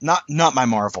all. Not my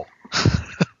Marvel.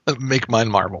 Make mine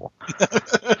Marvel.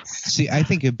 See, I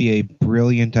think it'd be a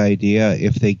brilliant idea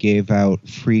if they gave out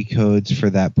free codes for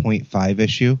that 0.5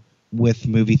 issue with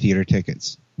movie theater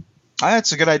tickets.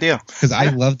 That's a good idea. Because I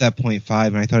love that 0.5,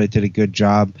 and I thought it did a good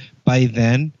job. By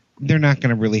then, they're not going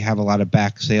to really have a lot of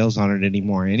back sales on it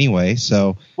anymore anyway,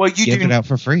 so give it out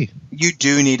for free. You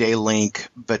do need a link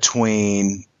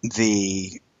between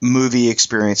the movie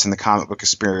experience and the comic book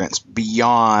experience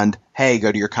beyond, hey,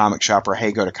 go to your comic shop, or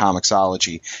hey, go to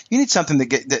Comixology. You need something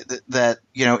that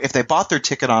if they bought their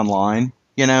ticket online,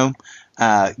 give them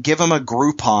a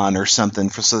Groupon or something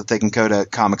so that they can go to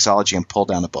Comixology and pull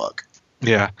down a book.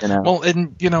 Yeah. Well,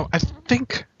 and I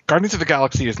think Guardians of the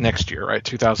Galaxy is next year, right?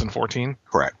 2014.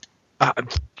 Correct.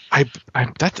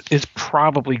 That is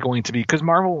probably going to be, because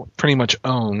Marvel pretty much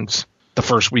owns the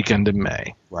first weekend in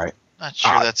May. Right. Not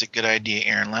sure that's a good idea,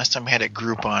 Aaron. Last time I had a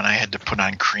Groupon, I had to put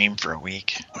on cream for a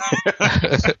week.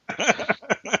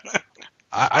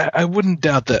 I wouldn't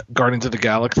doubt that Guardians of the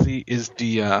Galaxy is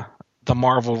the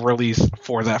Marvel release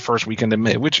for that first weekend in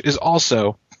May, which is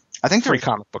also I think free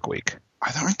comic book week.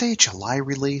 Aren't they a July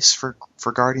release for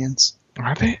Guardians?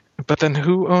 Are they? But then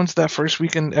who owns that first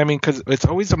weekend? I mean, because it's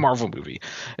always a Marvel movie.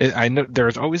 I know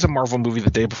there's always a Marvel movie the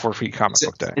day before free comic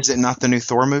book day. Is it not the new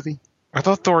Thor movie? I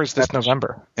thought Thor is this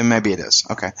November. And maybe it is.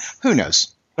 Okay. Who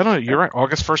knows? I don't know. You're right.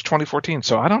 August 1st, 2014.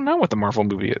 So I don't know what the Marvel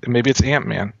movie is. Maybe it's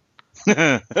Ant-Man.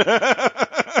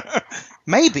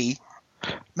 Maybe.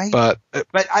 But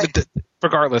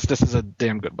regardless, this is a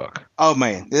damn good book. Oh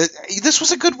man, this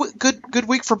was a good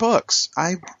week for books.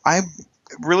 I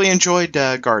really enjoyed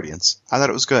Guardians. I thought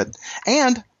it was good,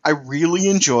 and I really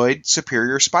enjoyed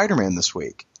Superior Spider-Man this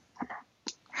week.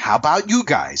 How about you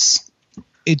guys?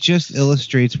 It just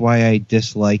illustrates why I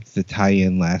disliked the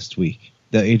tie-in last week,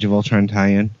 the Age of Ultron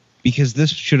tie-in, because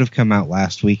this should have come out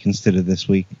last week instead of this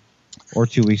week, or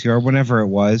 2 weeks ago, or whenever it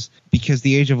was, because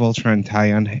the Age of Ultron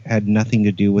tie-in had nothing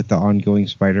to do with the ongoing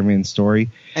Spider-Man story,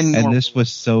 and this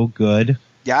was so good.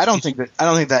 Yeah, I don't think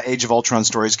that Age of Ultron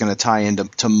story is going to tie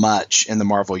into much in the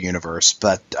Marvel universe,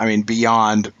 but I mean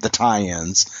beyond the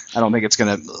tie-ins, I don't think it's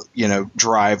going to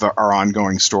drive our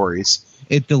ongoing stories.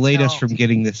 It delayed us from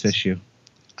getting this issue.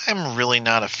 I'm really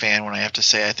not a fan when I have to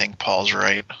say I think Paul's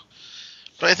right.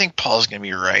 But I think Paul's going to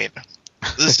be right.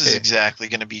 This is exactly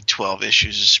going to be 12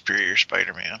 issues of Superior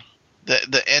Spider-Man.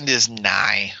 The end is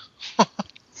nigh.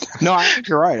 No, I think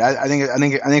you're right. I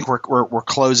think we're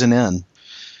closing in.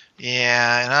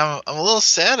 Yeah, and I'm a little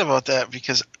sad about that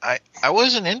because I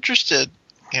wasn't interested,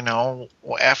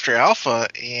 after Alpha,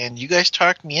 and you guys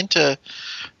talked me into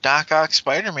Doc Ock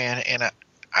Spider-Man, and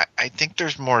I think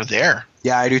there's more there.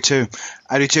 Yeah, I do too.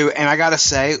 And I gotta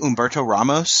say, Humberto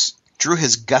Ramos drew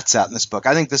his guts out in this book.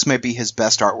 I think this may be his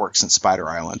best artwork since Spider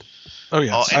Island. Oh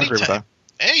yeah, I agree with that.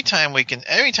 Anytime we can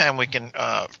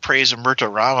praise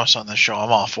Humberto Ramos on the show,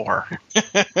 I'm all for.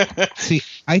 See,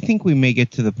 I think we may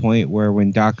get to the point where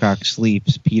when Doc Ock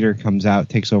sleeps, Peter comes out,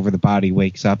 takes over the body,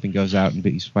 wakes up, and goes out and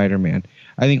be Spider-Man.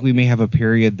 I think we may have a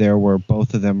period there where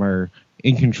both of them are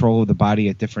in control of the body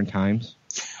at different times.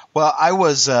 Well, I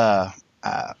was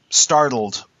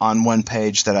startled on one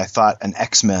page that I thought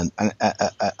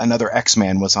another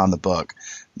X-Man was on the book.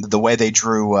 The way they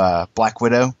drew Black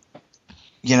Widow.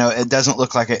 It doesn't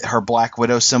look like her Black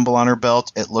Widow symbol on her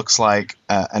belt. It looks like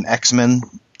an X-Men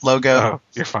logo. Oh,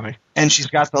 you're funny. And she's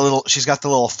got the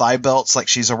little thigh belts like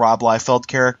she's a Rob Liefeld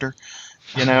character.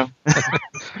 I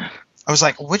was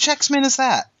like, which X-Men is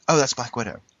that? Oh, that's Black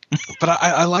Widow. But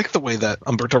I like the way that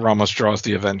Humberto Ramos draws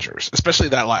the Avengers, especially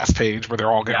that last page where they're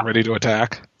all getting ready to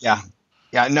attack. Yeah.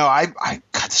 No, God,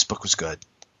 this book was good.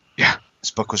 Yeah. This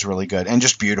book was really good and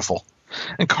just beautiful.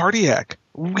 And Cardiac.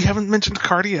 We haven't mentioned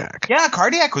Cardiac. Yeah,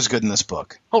 Cardiac was good in this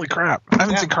book. Holy crap. I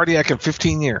haven't seen Cardiac in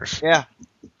 15 years. Yeah.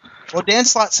 Well, Dan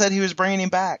Slott said he was bringing him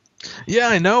back. Yeah,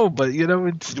 I know, but,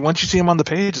 once you see him on the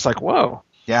page, it's like, whoa.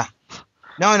 Yeah.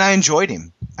 No, and I enjoyed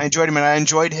him. And I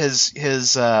enjoyed his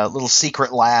little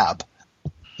secret lab,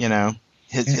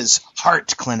 his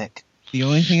heart clinic. The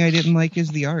only thing I didn't like is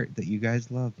the art that you guys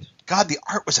loved. God, the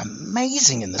art was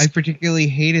amazing in this. I particularly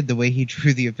hated the way he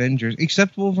drew the Avengers,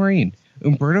 except Wolverine.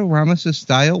 Humberto Ramos'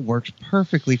 style works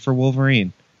perfectly for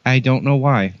Wolverine. I don't know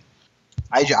why.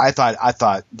 I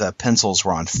thought the pencils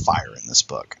were on fire in this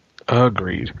book.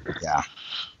 Agreed. Yeah.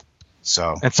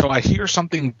 So I hear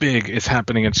something big is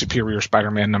happening in Superior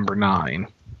Spider-Man number 9.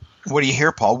 What do you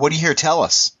hear, Paul? What do you hear? Tell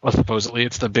us. Well, supposedly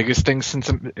it's the biggest thing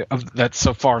that's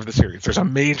so far of the series. There's a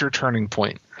major turning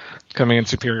point coming in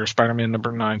Superior Spider-Man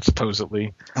number 9,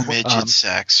 supposedly. Midget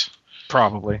sex.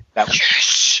 Probably.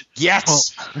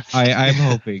 Yes! Well, I'm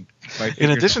hoping.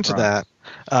 In addition to that,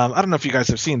 I don't know if you guys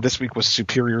have seen, this week was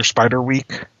Superior Spider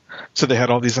Week. So they had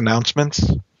all these announcements.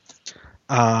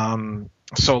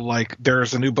 So,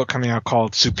 there's a new book coming out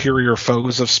called Superior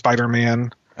Foes of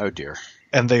Spider-Man. Oh, dear.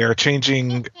 And they are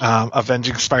changing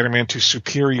Avenging Spider-Man to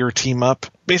Superior Team Up.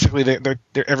 Basically, they're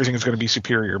everything is going to be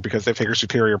Superior because they figure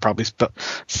Superior probably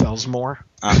sells more.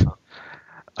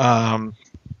 Uh-huh.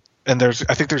 And I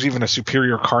think there's even a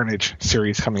Superior Carnage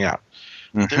series coming out.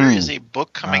 There is a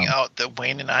book coming out that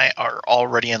Wayne and I are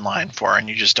already in line for, and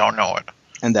you just don't know it.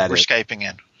 And that We're is Skyping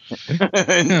in.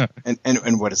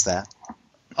 and what is that?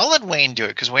 I'll let Wayne do it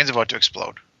because Wayne's about to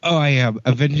explode. Oh, I am.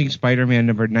 Avenging Spider-Man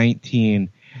number 19.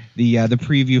 The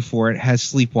preview for it has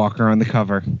Sleepwalker on the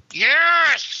cover.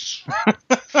 Yes!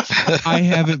 I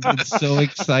haven't been so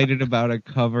excited about a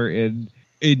cover in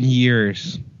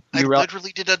years. I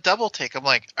literally did a double take. I'm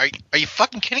like, are you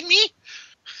fucking kidding me?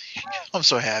 I'm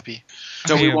so happy.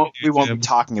 So we won't be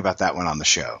talking about that one on the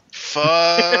show.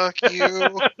 Fuck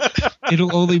you.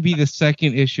 It'll only be the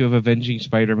second issue of Avenging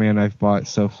Spider-Man I've bought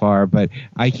so far, but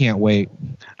I can't wait.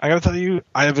 I gotta tell you,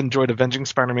 I have enjoyed Avenging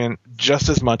Spider-Man just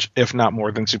as much, if not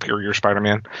more, than Superior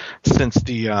Spider-Man since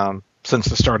the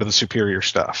start of the Superior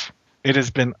stuff. It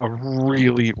has been a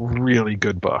really, really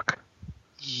good book.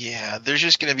 Yeah, there's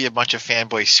just going to be a bunch of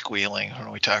fanboys squealing when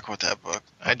we talk about that book.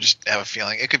 I just have a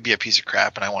feeling it could be a piece of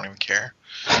crap and I won't even care.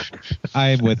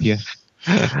 I'm with you.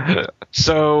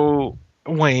 So,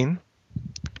 Wayne.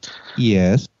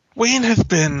 Yes. Wayne has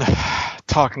been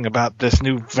talking about this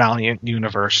new Valiant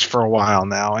universe for a while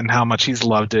now and how much he's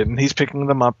loved it. And he's picking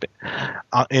them up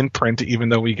in print, even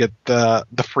though we get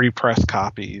the free press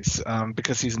copies,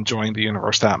 because he's enjoying the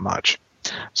universe that much.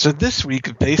 So this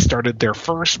week they started their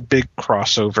first big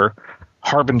crossover,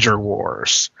 Harbinger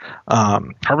Wars.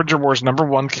 Harbinger Wars number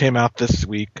 1 came out this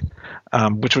week,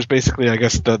 which was basically, I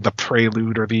guess, the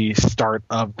prelude or the start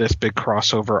of this big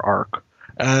crossover arc.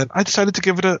 And I decided to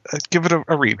give it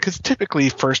a read because typically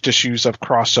first issues of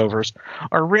crossovers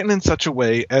are written in such a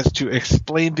way as to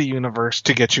explain the universe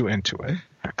to get you into it,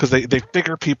 because they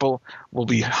figure people will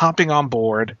be hopping on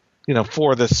board,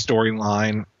 for this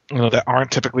storyline, that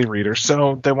aren't typically readers,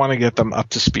 so they want to get them up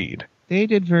to speed. They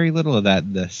did very little of that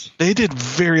in this. They did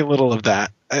very little of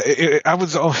that. I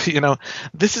was,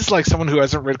 this is like someone who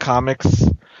hasn't read comics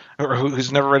or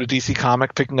who's never read a DC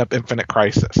comic picking up Infinite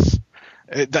Crisis.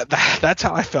 That's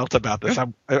how I felt about this.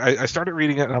 I started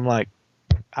reading it and I'm like,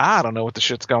 I don't know what the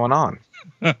shit's going on.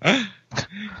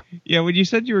 Yeah, when you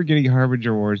said you were getting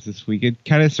Harbinger Wars this week, it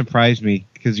kind of surprised me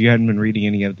because you hadn't been reading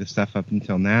any of the stuff up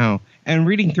until now. And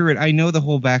reading through it, I know the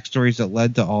whole backstories that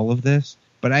led to all of this,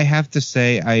 but I have to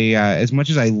say, as much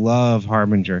as I love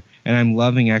Harbinger, and I'm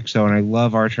loving Exo, and I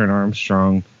love Archer and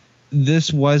Armstrong,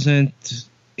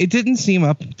 it didn't seem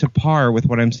up to par with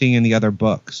what I'm seeing in the other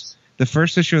books. The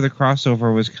first issue of the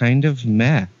crossover was kind of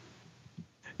meh.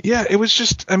 Yeah, it was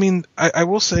just, I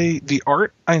will say the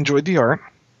art, I enjoyed the art,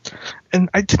 and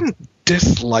I didn't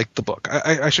dislike the book.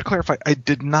 I should clarify, I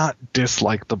did not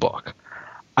dislike the book.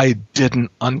 I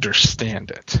didn't understand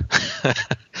it.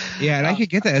 Yeah, and I could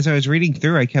get that. As I was reading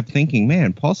through, I kept thinking,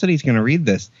 man, Paul said he's going to read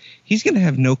this. He's going to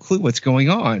have no clue what's going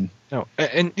on. No,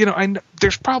 and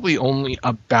there's probably only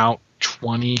about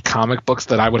 20 comic books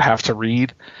that I would have to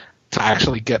read to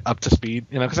actually get up to speed,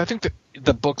 because I think that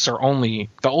the books are the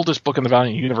oldest book in the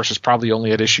Valiant universe is probably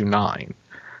only at issue 9.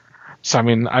 So,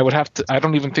 I would have to, I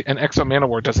don't even think, and Exo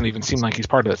Manowar doesn't even seem like he's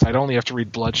part of this. I'd only have to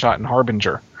read Bloodshot and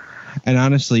Harbinger. And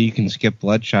honestly, you can skip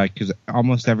Bloodshot because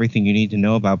almost everything you need to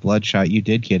know about Bloodshot you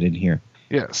did get in here.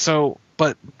 Yeah, so,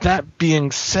 but that being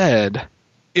said,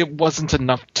 it wasn't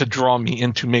enough to draw me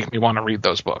in to make me want to read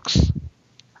those books.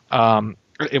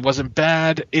 It wasn't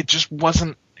bad. It just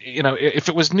wasn't, if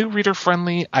it was new reader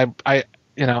friendly,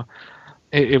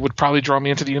 it would probably draw me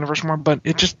into the universe more, but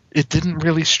it didn't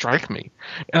really strike me.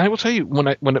 And I will tell you,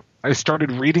 when I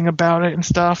started reading about it and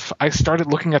stuff, I started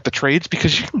looking at the trades,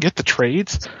 because you can get the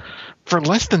trades for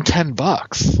less than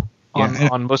 $10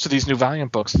 on most of these new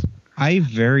Valiant books. I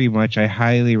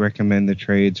highly recommend the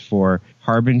trades for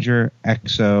Harbinger,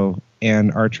 Exo,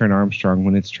 and Archer and Armstrong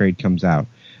when its trade comes out.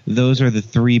 Those are the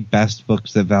 3 best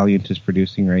books that Valiant is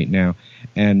producing right now,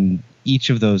 and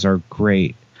each of those are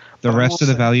great. The rest of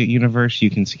the Valiant universe you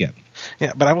can skip.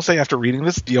 Yeah, but I will say after reading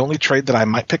this, the only trade that I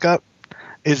might pick up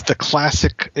is the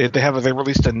classic. They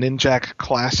released a Ninjak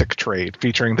classic trade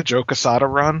featuring the Joe Quesada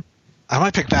run. I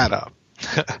might pick that up.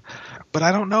 But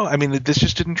I don't know. This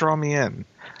just didn't draw me in.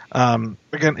 Again,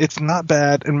 it's not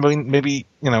bad, and maybe,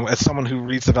 as someone who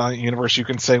reads the Valiant universe, you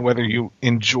can say whether you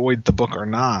enjoyed the book or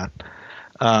not.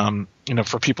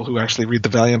 For people who actually read the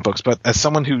Valiant books, but as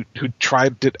someone who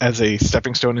tried it as a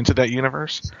stepping stone into that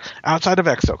universe, outside of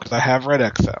Exo, because I have read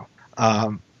Exo,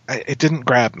 it didn't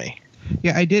grab me.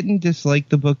 Yeah, I didn't dislike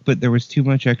the book, but there was too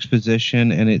much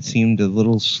exposition, and it seemed a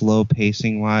little slow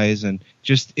pacing-wise, and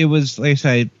it was, like I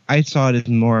said, I saw it as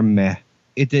more meh.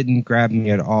 It didn't grab me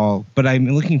at all, but I'm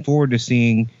looking forward to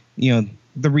seeing, the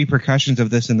repercussions of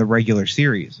this in the regular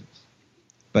series.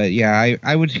 But yeah,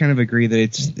 I would kind of agree that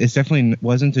it's definitely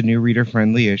wasn't a new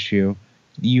reader-friendly issue.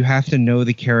 You have to know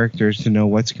the characters to know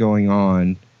what's going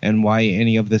on, and why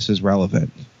any of this is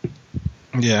relevant.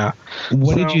 Yeah.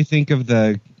 What did you think of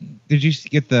did you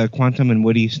get the Quantum and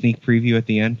Woody sneak preview at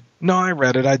the end? No, I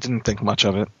read it. I didn't think much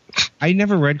of it. I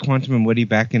never read Quantum and Woody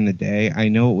back in the day. I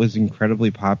know it was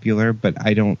incredibly popular, but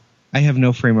I have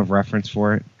no frame of reference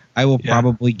for it. I will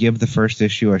probably give the first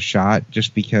issue a shot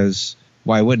just because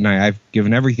why wouldn't I? I've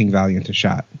given everything Valiant a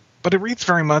shot. But it reads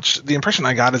very much, the impression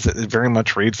I got is that it very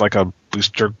much reads like a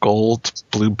Booster Gold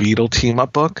Blue Beetle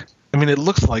team-up book. I mean, it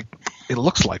looks like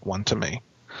one to me.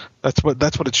 That's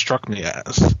what it struck me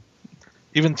as.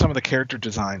 Even some of the character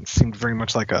designs seemed very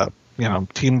much like a,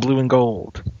 Team Blue and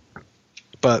Gold.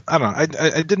 But I don't know.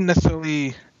 I didn't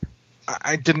necessarily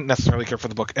care for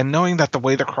the book. And knowing that the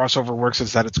way the crossover works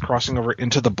is that it's crossing over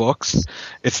into the books,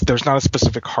 there's not a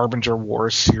specific Harbinger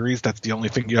Wars series that's the only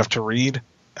thing you have to read.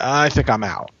 I think I'm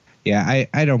out. Yeah,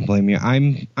 I don't blame you.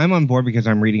 I'm on board because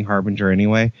I'm reading Harbinger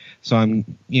anyway. So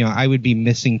I would be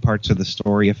missing parts of the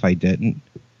story if I didn't.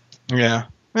 Yeah.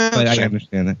 But I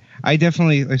understand that. I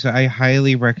definitely, like I said, I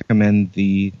highly recommend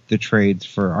the trades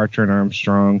for Archer and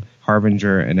Armstrong,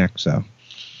 Harbinger, and Exo.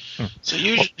 So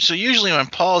usually when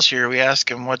Paul's here, we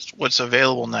ask him what's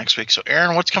available next week. So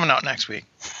Aaron, what's coming out next week?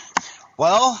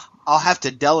 Well, I'll have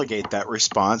to delegate that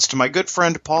response to my good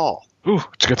friend Paul. Ooh,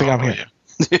 it's a good thing I'm here.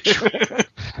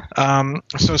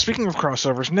 So speaking of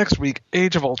crossovers, next week,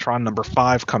 Age of Ultron number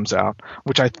 5 comes out,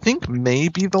 which I think may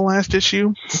be the last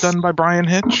issue done by Brian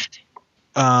Hitch.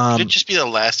 Could it just be the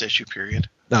last issue, period?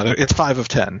 No, it's 5 of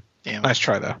 10. Damn. Nice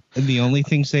try, though. And the only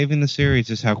thing saving the series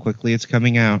is how quickly it's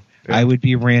coming out. Yeah. I would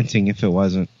be ranting if it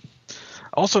wasn't.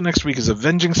 Also next week is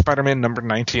Avenging Spider-Man number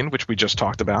 19, which we just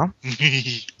talked about.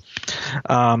 If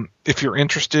you're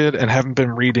interested and haven't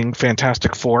been reading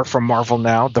Fantastic Four from Marvel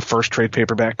Now, the first trade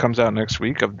paperback comes out next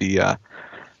week of the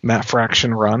Matt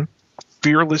Fraction run.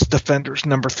 Fearless Defenders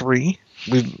number 3.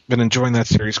 We've been enjoying that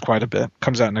series quite a bit.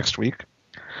 Comes out next week.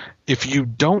 If you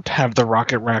don't have the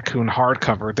Rocket Raccoon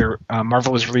hardcover,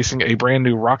 Marvel is releasing a brand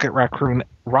new Rocket Raccoon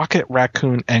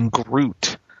and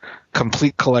Groot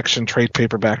complete collection trade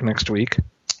paperback next week.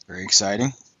 Very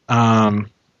exciting.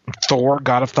 Thor,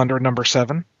 God of Thunder number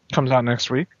 7 comes out next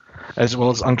week, as well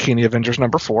as Uncanny Avengers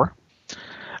number 4.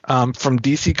 From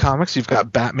DC Comics, you've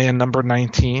got Batman number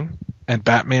 19 and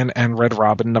Batman and Red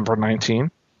Robin number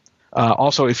 19.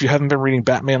 Also, if you haven't been reading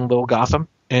Batman Little Gotham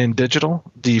in digital,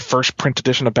 the first print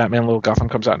edition of Batman Little Gotham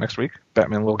comes out next week.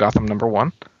 Batman Little Gotham number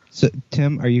 1. So,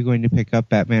 Tim, are you going to pick up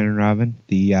Batman and Robin,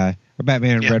 or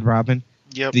Batman and Red Robin?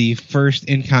 Yep. The first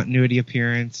in continuity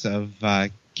appearance of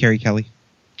Carrie Kelly.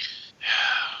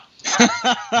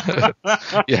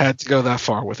 You had to go that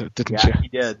far with it, didn't you?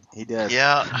 He did.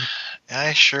 Yeah,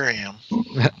 I sure am.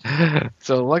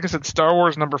 So, like I said, Star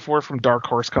Wars number 4 from Dark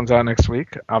Horse comes out next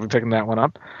week. I'll be picking that one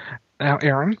up. Now,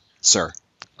 Aaron? Sir?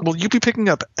 Will you be picking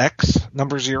up X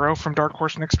number 0 from Dark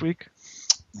Horse next week?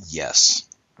 Yes.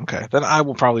 Okay, then I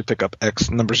will probably pick up X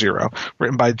number 0,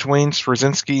 written by Dwayne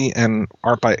Straczynski and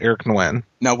art by Eric Nguyen.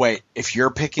 Now, wait, if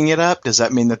you're picking it up, does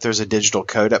that mean that there's a digital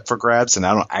code up for grabs and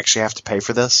I don't actually have to pay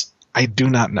for this? I do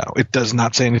not know. It does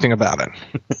not say anything about it.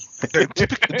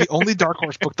 The only Dark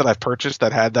Horse book that I've purchased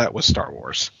that had that was Star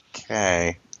Wars.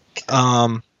 Okay.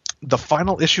 The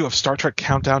final issue of Star Trek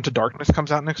Countdown to Darkness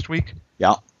comes out next week.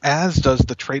 Yeah. As does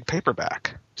the trade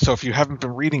paperback. So if you haven't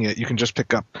been reading it, you can just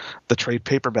pick up the trade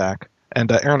paperback. And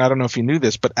Aaron, I don't know if you knew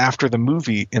this, but after the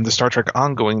movie in the Star Trek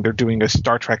ongoing, they're doing a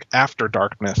Star Trek After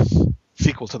Darkness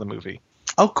sequel to the movie.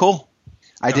 Oh, cool.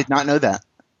 I did not know that.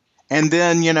 And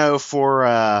then,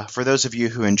 for those of you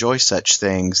who enjoy such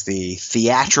things, the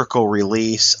theatrical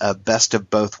release of Best of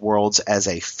Both Worlds as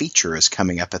a feature is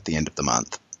coming up at the end of the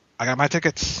month. I got my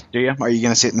tickets. Do you? Are you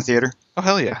going to see it in the theater? Oh,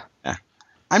 hell yeah. Yeah.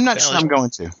 I'm not sure I'm going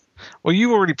to. Well,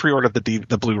 you already pre-ordered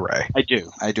the Blu-ray. I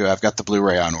do. I've got the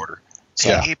Blu-ray on order. So.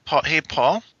 Yeah. Hey,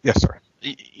 Paul? Yes, sir.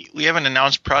 We haven't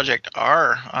announced Project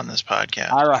R on this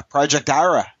podcast. Project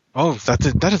Ira. Oh,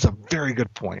 that is a very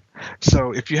good point.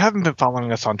 So if you haven't been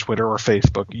following us on Twitter or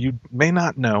Facebook, you may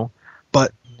not know,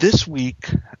 but this week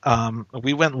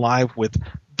we went live with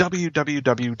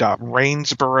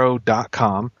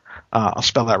www.reigsboro.com. I'll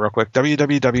spell that real quick.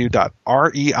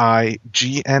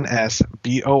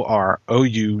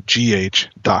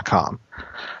 www.reigsborough.com.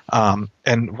 And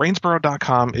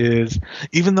reigsboro.com is,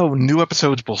 even though new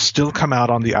episodes will still come out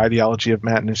on the Ideology of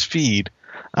Madness feed,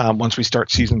 once we start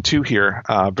season 2 here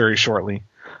very shortly,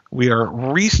 we are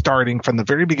restarting from the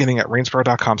very beginning at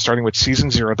reigsboro.com, starting with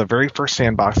season 0, the very first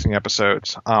sandboxing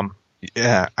episodes at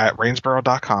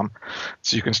reigsboro.com.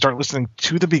 So you can start listening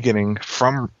to the beginning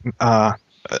from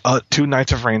to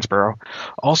Knights of Rainsborough.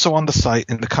 Also on the site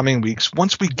in the coming weeks,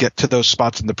 once we get to those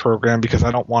spots in the program, because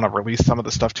I don't want to release some of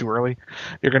the stuff too early,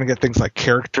 you're going to get things like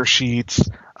character sheets,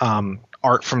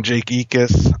 art from Jake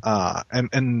Ekus,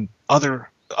 and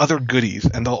other goodies,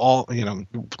 and they'll all,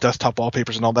 desktop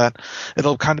wallpapers and all that.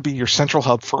 It'll kind of be your central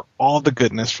hub for all the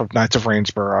goodness from Knights of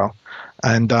Rainsborough.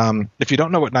 And if you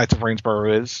don't know what Knights of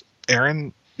Rainsborough is,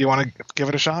 Aaron, you want to give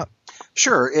it a shot?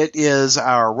 Sure. It is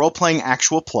our role-playing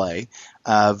actual play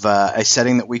of a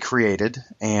setting that we created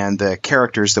and the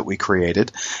characters that we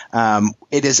created.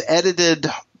 It is edited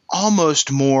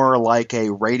almost more like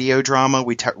a radio drama.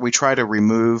 We try to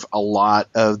remove a lot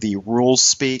of the rules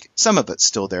speak. Some of it's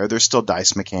still there. There's still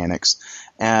dice mechanics.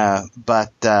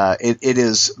 But it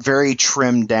is very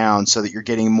trimmed down so that you're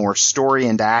getting more story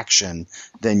and action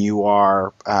than you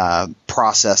are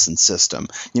process and system.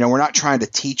 We're not trying to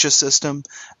teach a system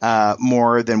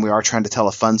more than we are trying to tell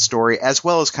a fun story, as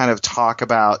well as kind of talk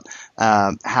about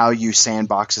how you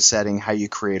sandbox a setting, how you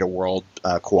create a world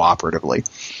cooperatively.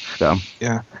 So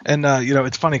yeah, and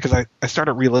it's funny because I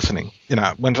started re-listening.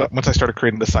 Once I started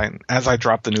creating the site, as I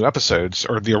dropped the new episodes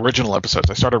or the original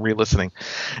episodes, I started re-listening,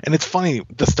 and it's funny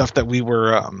the stuff that we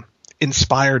were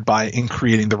inspired by in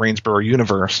creating the Rainsborough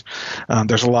universe.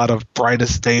 There's a lot of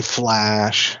Brightest Day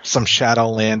Flash, some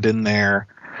Shadowland in there.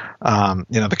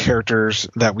 The characters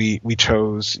that we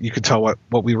chose, you could tell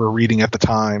what we were reading at the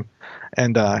time.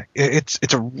 And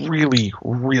it's a really,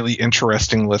 really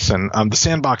interesting listen. The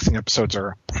sandboxing episodes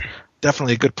are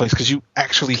definitely a good place because you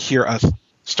actually hear us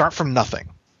start from nothing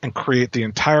and create the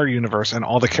entire universe and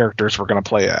all the characters we're going to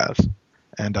play as.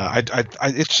 And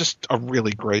it's just a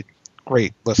really great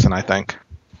listen, I think.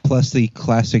 Plus the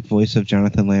classic voice of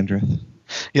Jonathan Landreth.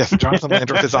 Yes, Jonathan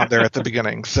Landreth is on there at the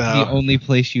beginning. So the only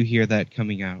place you hear that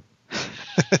coming out.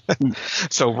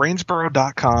 So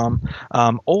Rainsborough.com,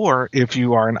 or if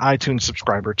you are an iTunes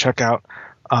subscriber, check out,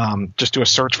 just do a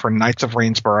search for Knights of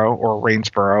Rainsborough or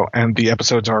Rainsborough, and the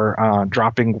episodes are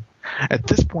dropping. At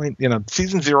this point,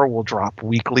 season 0 will drop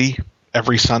weekly,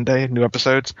 every Sunday, new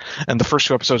episodes, and the first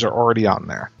 2 episodes are already on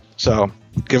there. So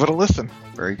give it a listen.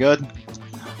 Very good. All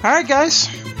right, guys.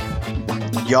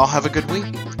 Y'all have a good week.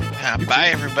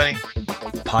 Bye, everybody.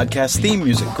 Podcast theme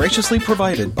music graciously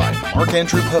provided by Mark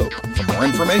Andrew Pope. For more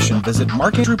information, visit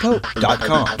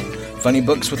markandrewpope.com. Funny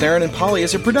Books with Aaron and Polly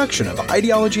is a production of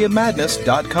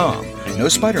ideologyofmadness.com. No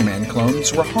Spider-Man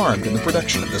clones were harmed in the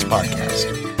production of this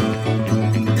podcast.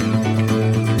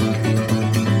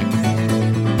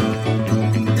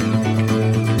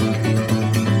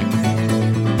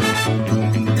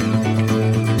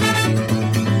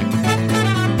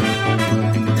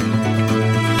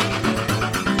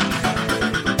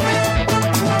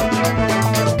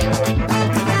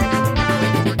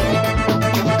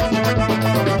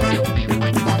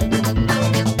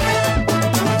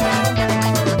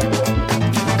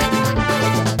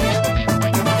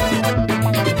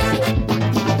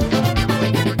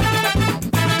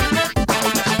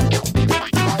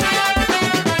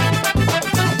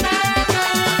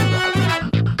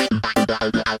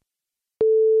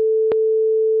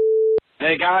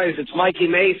 Hey guys, it's Mikey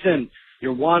Mason,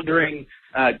 your wandering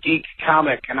geek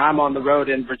comic, and I'm on the road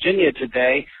in Virginia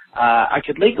today. I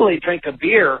could legally drink a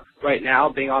beer right now,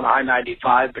 being on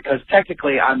I-95, because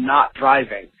technically I'm not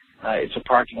driving. It's a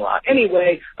parking lot.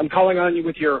 Anyway, I'm calling on you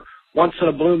with your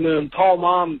once-in-a-blue moon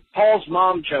Paul's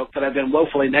mom joke that I've been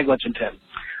woefully negligent in.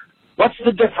 What's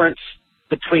the difference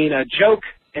between a joke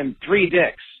and 3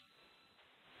 dicks?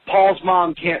 Paul's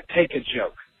mom can't take a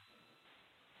joke.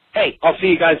 Hey, I'll see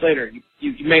you guys later.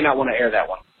 You may not want to air that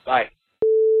one. Bye.